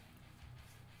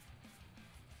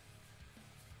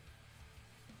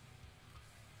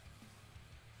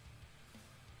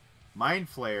 Mind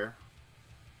Flayer.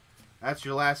 That's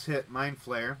your last hit, Mind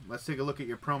Flayer. Let's take a look at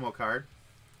your promo card.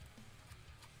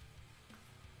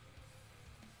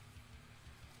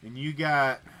 And you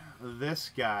got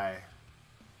this guy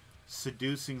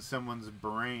seducing someone's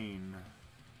brain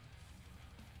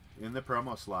in the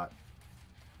promo slot.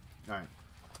 Alright,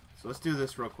 so let's do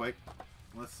this real quick.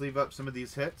 Let's leave up some of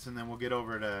these hits and then we'll get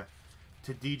over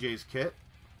to DJ's kit.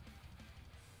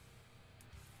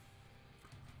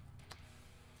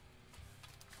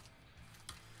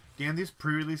 Damn, these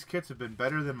pre-release kits have been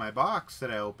better than my box that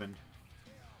I opened.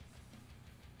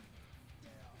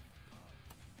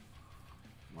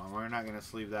 Well, we're not going to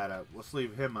sleeve that up. We'll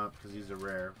sleeve him up because he's a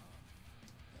rare.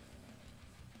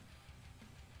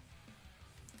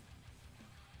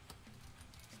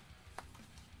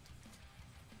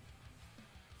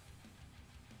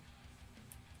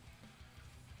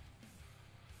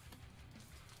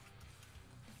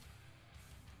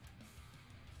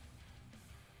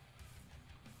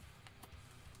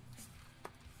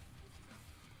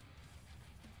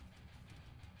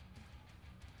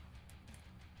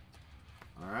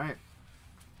 Alright.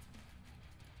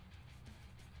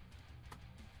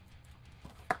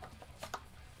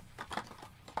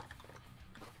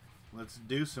 Let's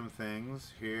do some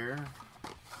things here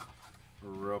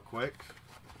real quick.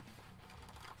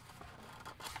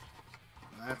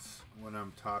 That's what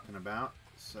I'm talking about.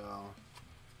 So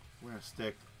we're going to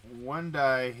stick one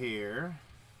die here.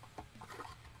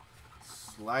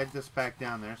 Slide this back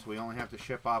down there so we only have to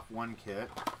ship off one kit.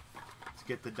 Let's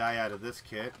get the die out of this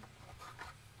kit.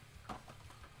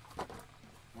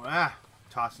 Ah,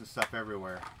 tossing stuff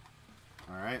everywhere.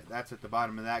 Alright, that's at the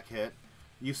bottom of that kit.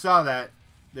 You saw that.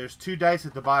 There's two dice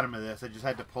at the bottom of this. I just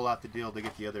had to pull out the deal to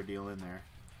get the other deal in there.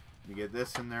 You get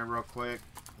this in there real quick.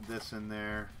 This in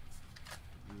there.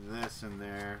 This in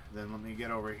there. Then let me get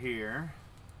over here.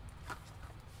 Let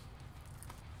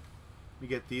me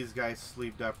get these guys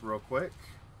sleeved up real quick.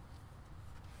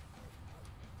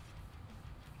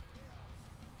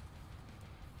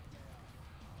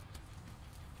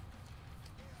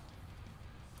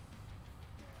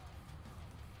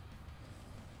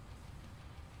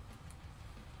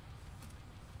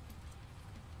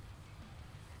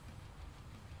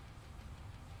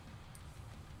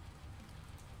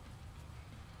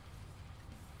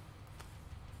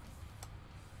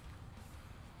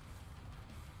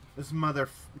 This mother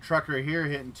trucker here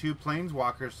hitting 2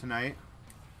 planeswalkers tonight.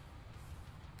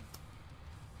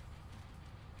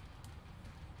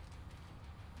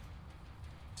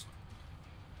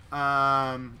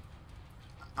 I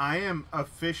am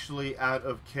officially out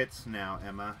of kits now,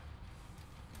 Emma.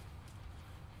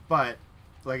 But,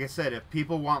 like I said, if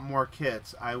people want more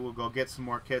kits, I will go get some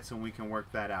more kits and we can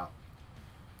work that out.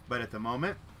 But at the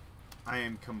moment, I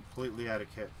am completely out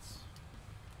of kits.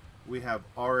 We have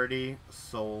already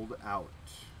sold out.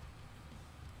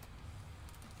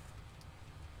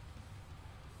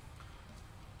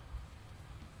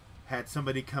 Had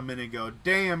somebody come in and go,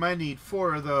 damn, I need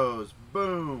 4 of those.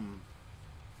 Boom.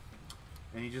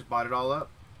 And he just bought it all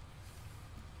up.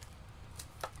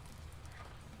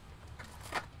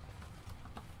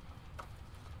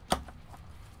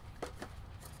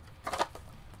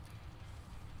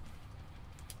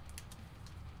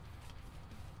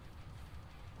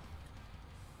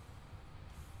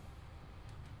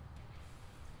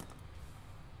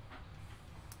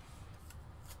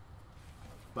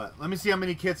 But let me see how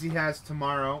many kits he has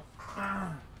tomorrow.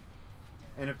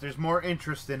 And if there's more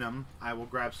interest in them, I will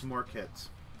grab some more kits.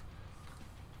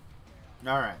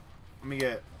 Alright. Let me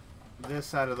get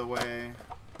this out of the way.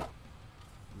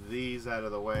 These out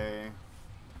of the way.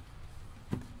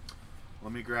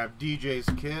 Let me grab DJ's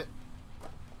kit.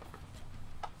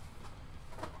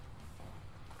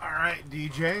 Alright,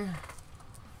 DJ.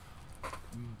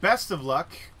 Best of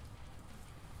luck.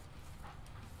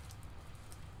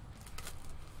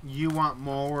 You want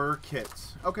more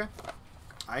kits. Okay.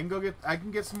 I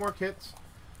can get some more kits.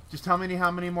 Just tell me how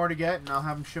many more to get and I'll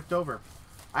have them shipped over.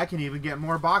 I can even get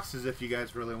more boxes if you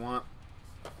guys really want.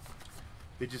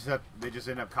 They just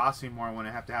end up costing more when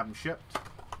I have to have them shipped.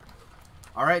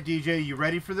 All right, DJ, you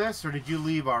ready for this or did you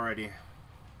leave already?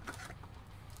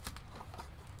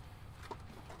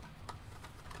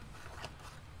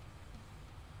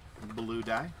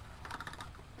 blue die.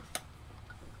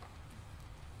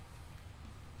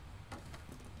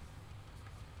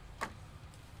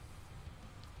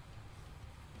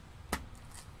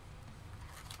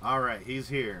 Alright, he's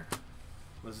here.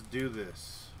 Let's do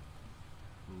this.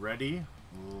 Ready?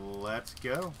 Let's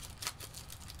go.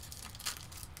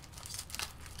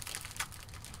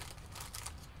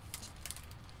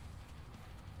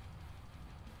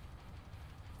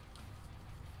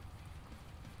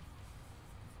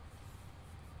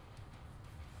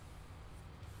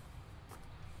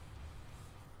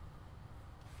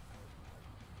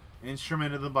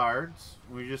 Instrument of the Bards.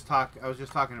 I was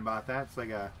just talking about that. It's like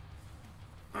a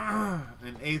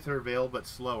an Aether Veil, but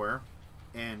slower,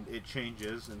 and it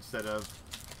changes instead of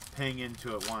paying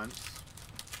into it once.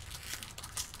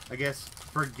 I guess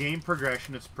for game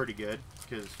progression, it's pretty good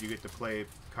because you get to play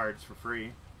cards for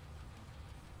free.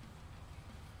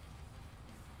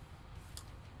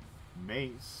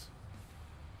 Mace.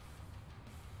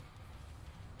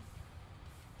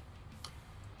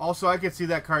 Also, I could see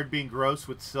that card being gross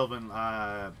with Sylvan,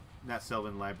 not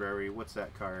Sylvan Library. What's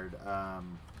that card?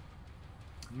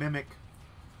 Mimic.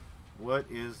 What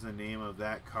is the name of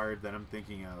that card that I'm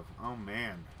thinking of? Oh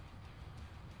man,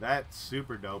 that's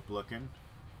super dope looking.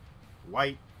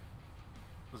 White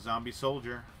zombie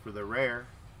soldier for the rare.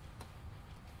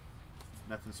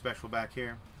 Nothing special back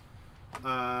here.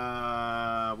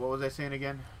 What was I saying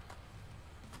again?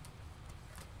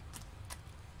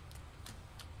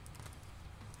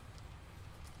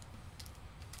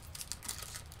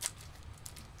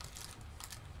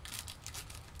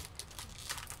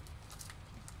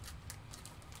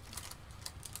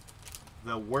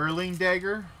 The Whirling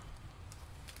Dagger.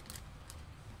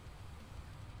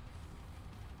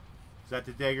 Is that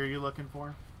the dagger you're looking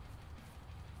for?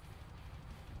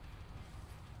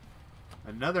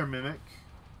 Another Mimic.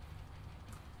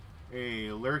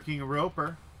 A Lurking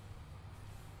Roper.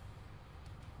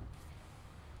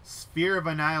 Sphere of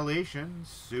Annihilation.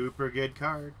 Super good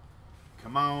card.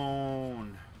 Come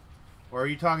on. Or are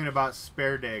you talking about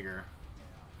Spare Dagger?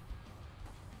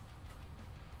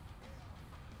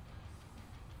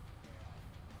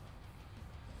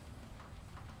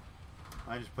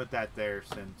 I just put that there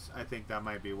since I think that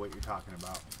might be what you're talking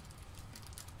about.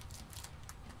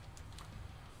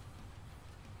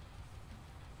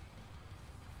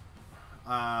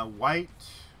 White.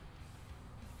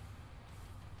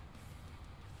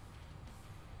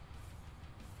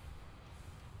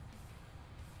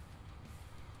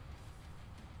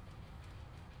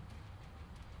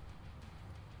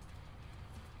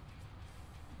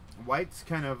 White's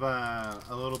kind of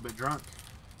a little bit drunk.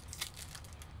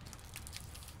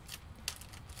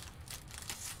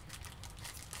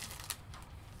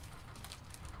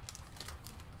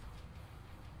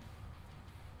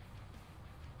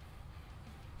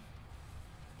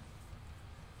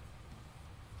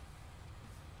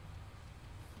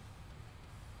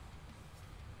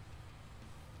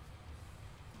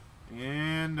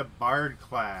 And a Bard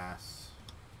class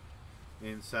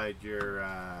inside your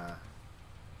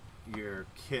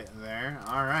kit there.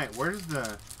 All right, where's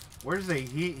the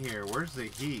heat here? Where's the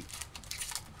heat?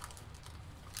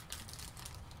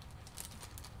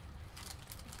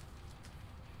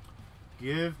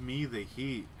 Give me the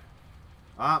heat.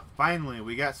 Ah, finally,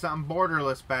 we got something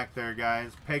borderless back there,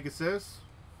 guys. Pegasus.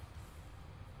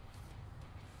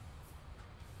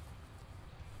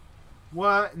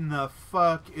 What in the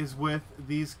fuck is with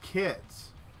these kits?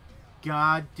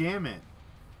 God damn it.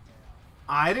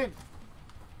 I didn't...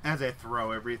 As I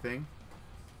throw everything.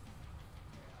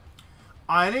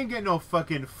 I didn't get no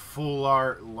fucking full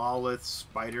art Lawless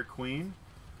Spider Queen.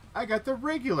 I got the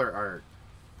regular art.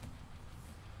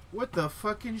 What the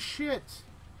fucking shit?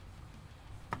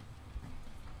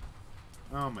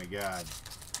 Oh my god.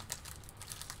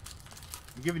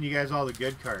 I'm giving you guys all the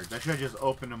good cards. I should have just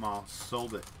opened them all.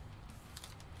 Sold it.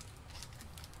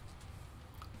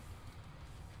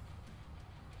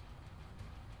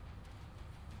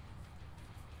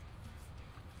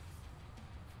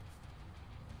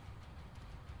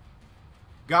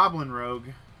 Goblin Rogue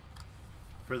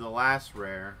for the last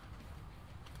rare.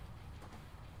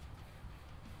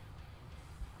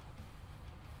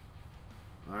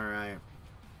 Alright.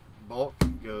 Bulk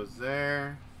goes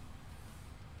there.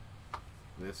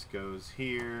 This goes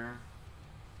here.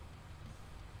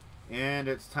 And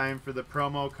it's time for the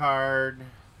promo card.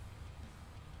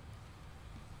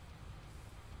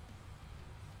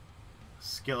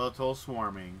 Skeletal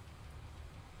Swarming.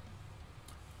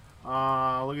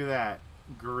 Look at that.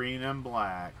 Green and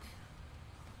black.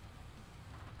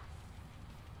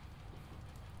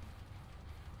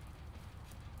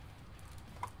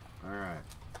 Alright.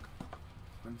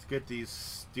 Let's get these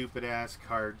stupid ass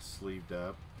cards sleeved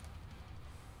up.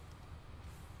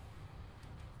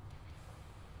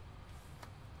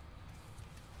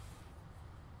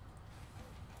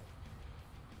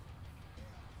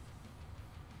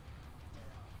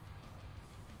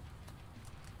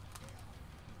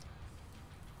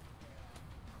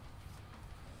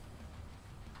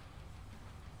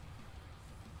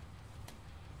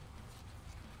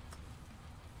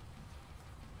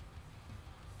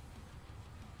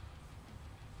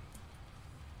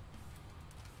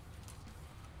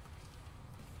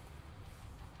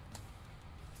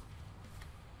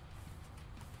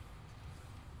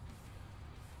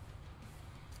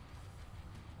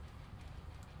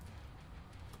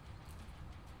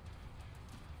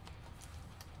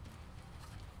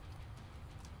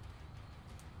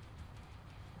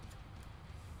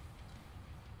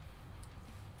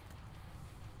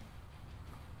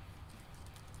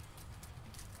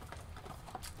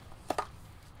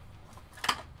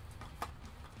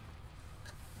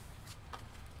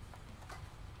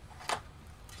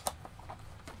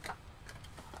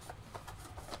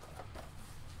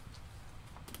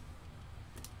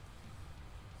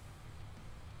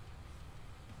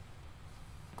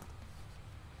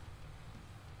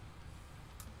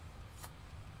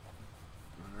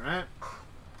 Alright,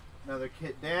 another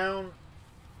kit down,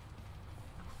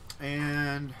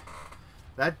 and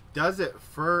that does it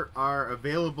for our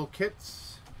available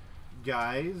kits,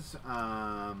 guys.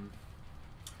 If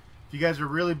you guys are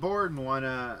really bored and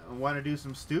wanna do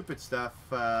some stupid stuff,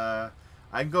 I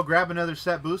can go grab another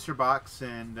set booster box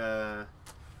and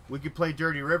we could play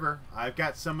Dirty River. I've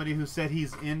got somebody who said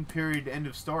he's in period end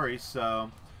of story,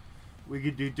 so we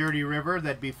could do Dirty River.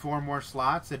 That'd be 4 more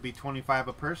slots. That'd be 25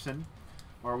 a person.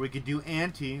 Or we could do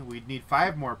ante. We'd need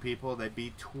 5 more people. That'd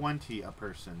be 20 a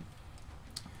person.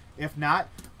 If not,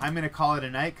 I'm going to call it a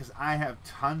night because I have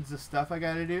tons of stuff I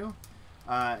got to do.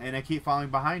 And I keep falling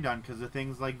behind on because of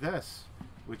things like this,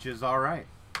 which is alright.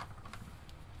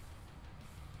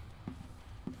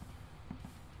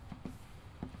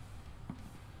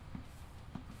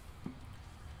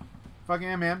 Fucking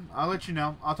yeah, man. I'll let you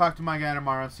know. I'll talk to my guy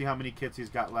tomorrow and see how many kits he's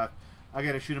got left. I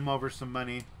gotta shoot him over some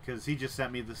money because he just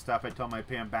sent me the stuff. I told him I'd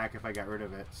pay him back if I got rid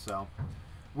of it. So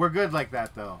we're good like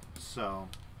that though. So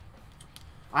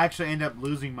I actually end up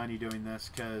losing money doing this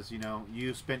because, you know,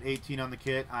 you spend 18 on the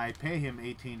kit, I pay him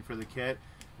 18 for the kit,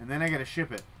 and then I gotta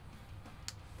ship it.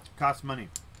 Costs money.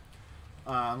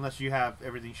 Unless you have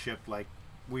everything shipped like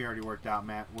we already worked out,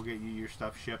 Matt. We'll get you your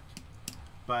stuff shipped.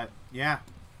 But yeah.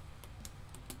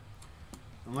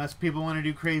 Unless people want to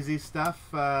do crazy stuff,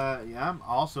 yeah, I'm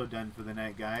also done for the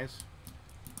night, guys.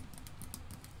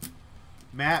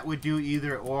 Matt would do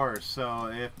either or, so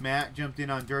if Matt jumped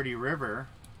in on Dirty River...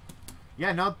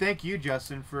 Yeah, no, thank you,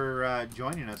 Justin, for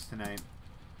joining us tonight.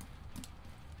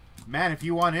 Matt, if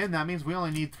you want in, that means we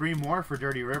only need 3 more for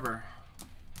Dirty River.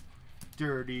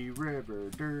 Dirty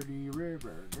River, Dirty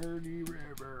River, Dirty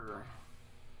River.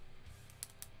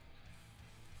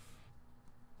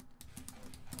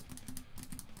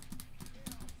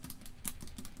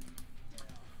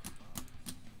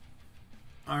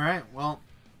 Alright, well,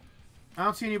 I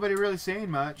don't see anybody really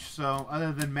saying much, so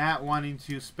other than Matt wanting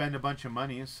to spend a bunch of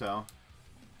money, so.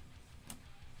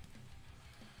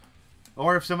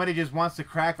 Or if somebody just wants to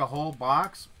crack a whole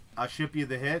box, I'll ship you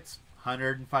the hits,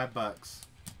 105 bucks.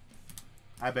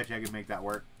 I bet you I could make that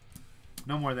work.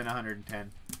 No more than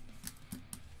 110.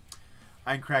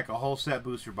 I can crack a whole set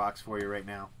booster box for you right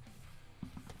now.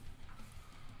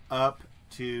 Up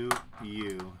to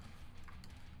you.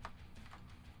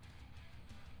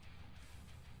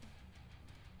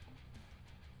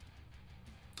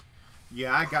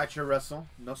 Yeah, I got you, Russell.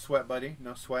 No sweat, buddy.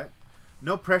 No sweat.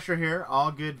 No pressure here. All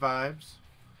good vibes.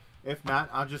 If not,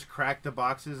 I'll just crack the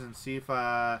boxes and see if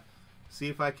I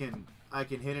can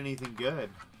hit anything good.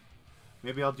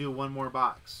 Maybe I'll do 1 more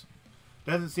box.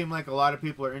 Doesn't seem like a lot of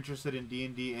people are interested in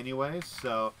D&D anyways,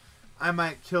 so I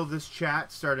might kill this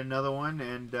chat, start another one,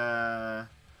 and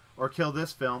or kill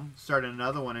this film, start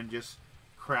another one, and just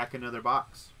crack another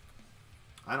box.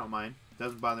 I don't mind.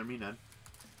 Doesn't bother me none.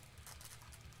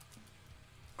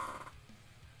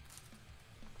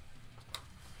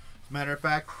 Matter of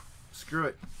fact, screw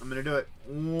it. I'm gonna do it.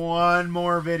 1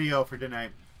 more video for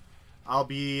tonight. I'll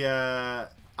be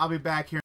back here.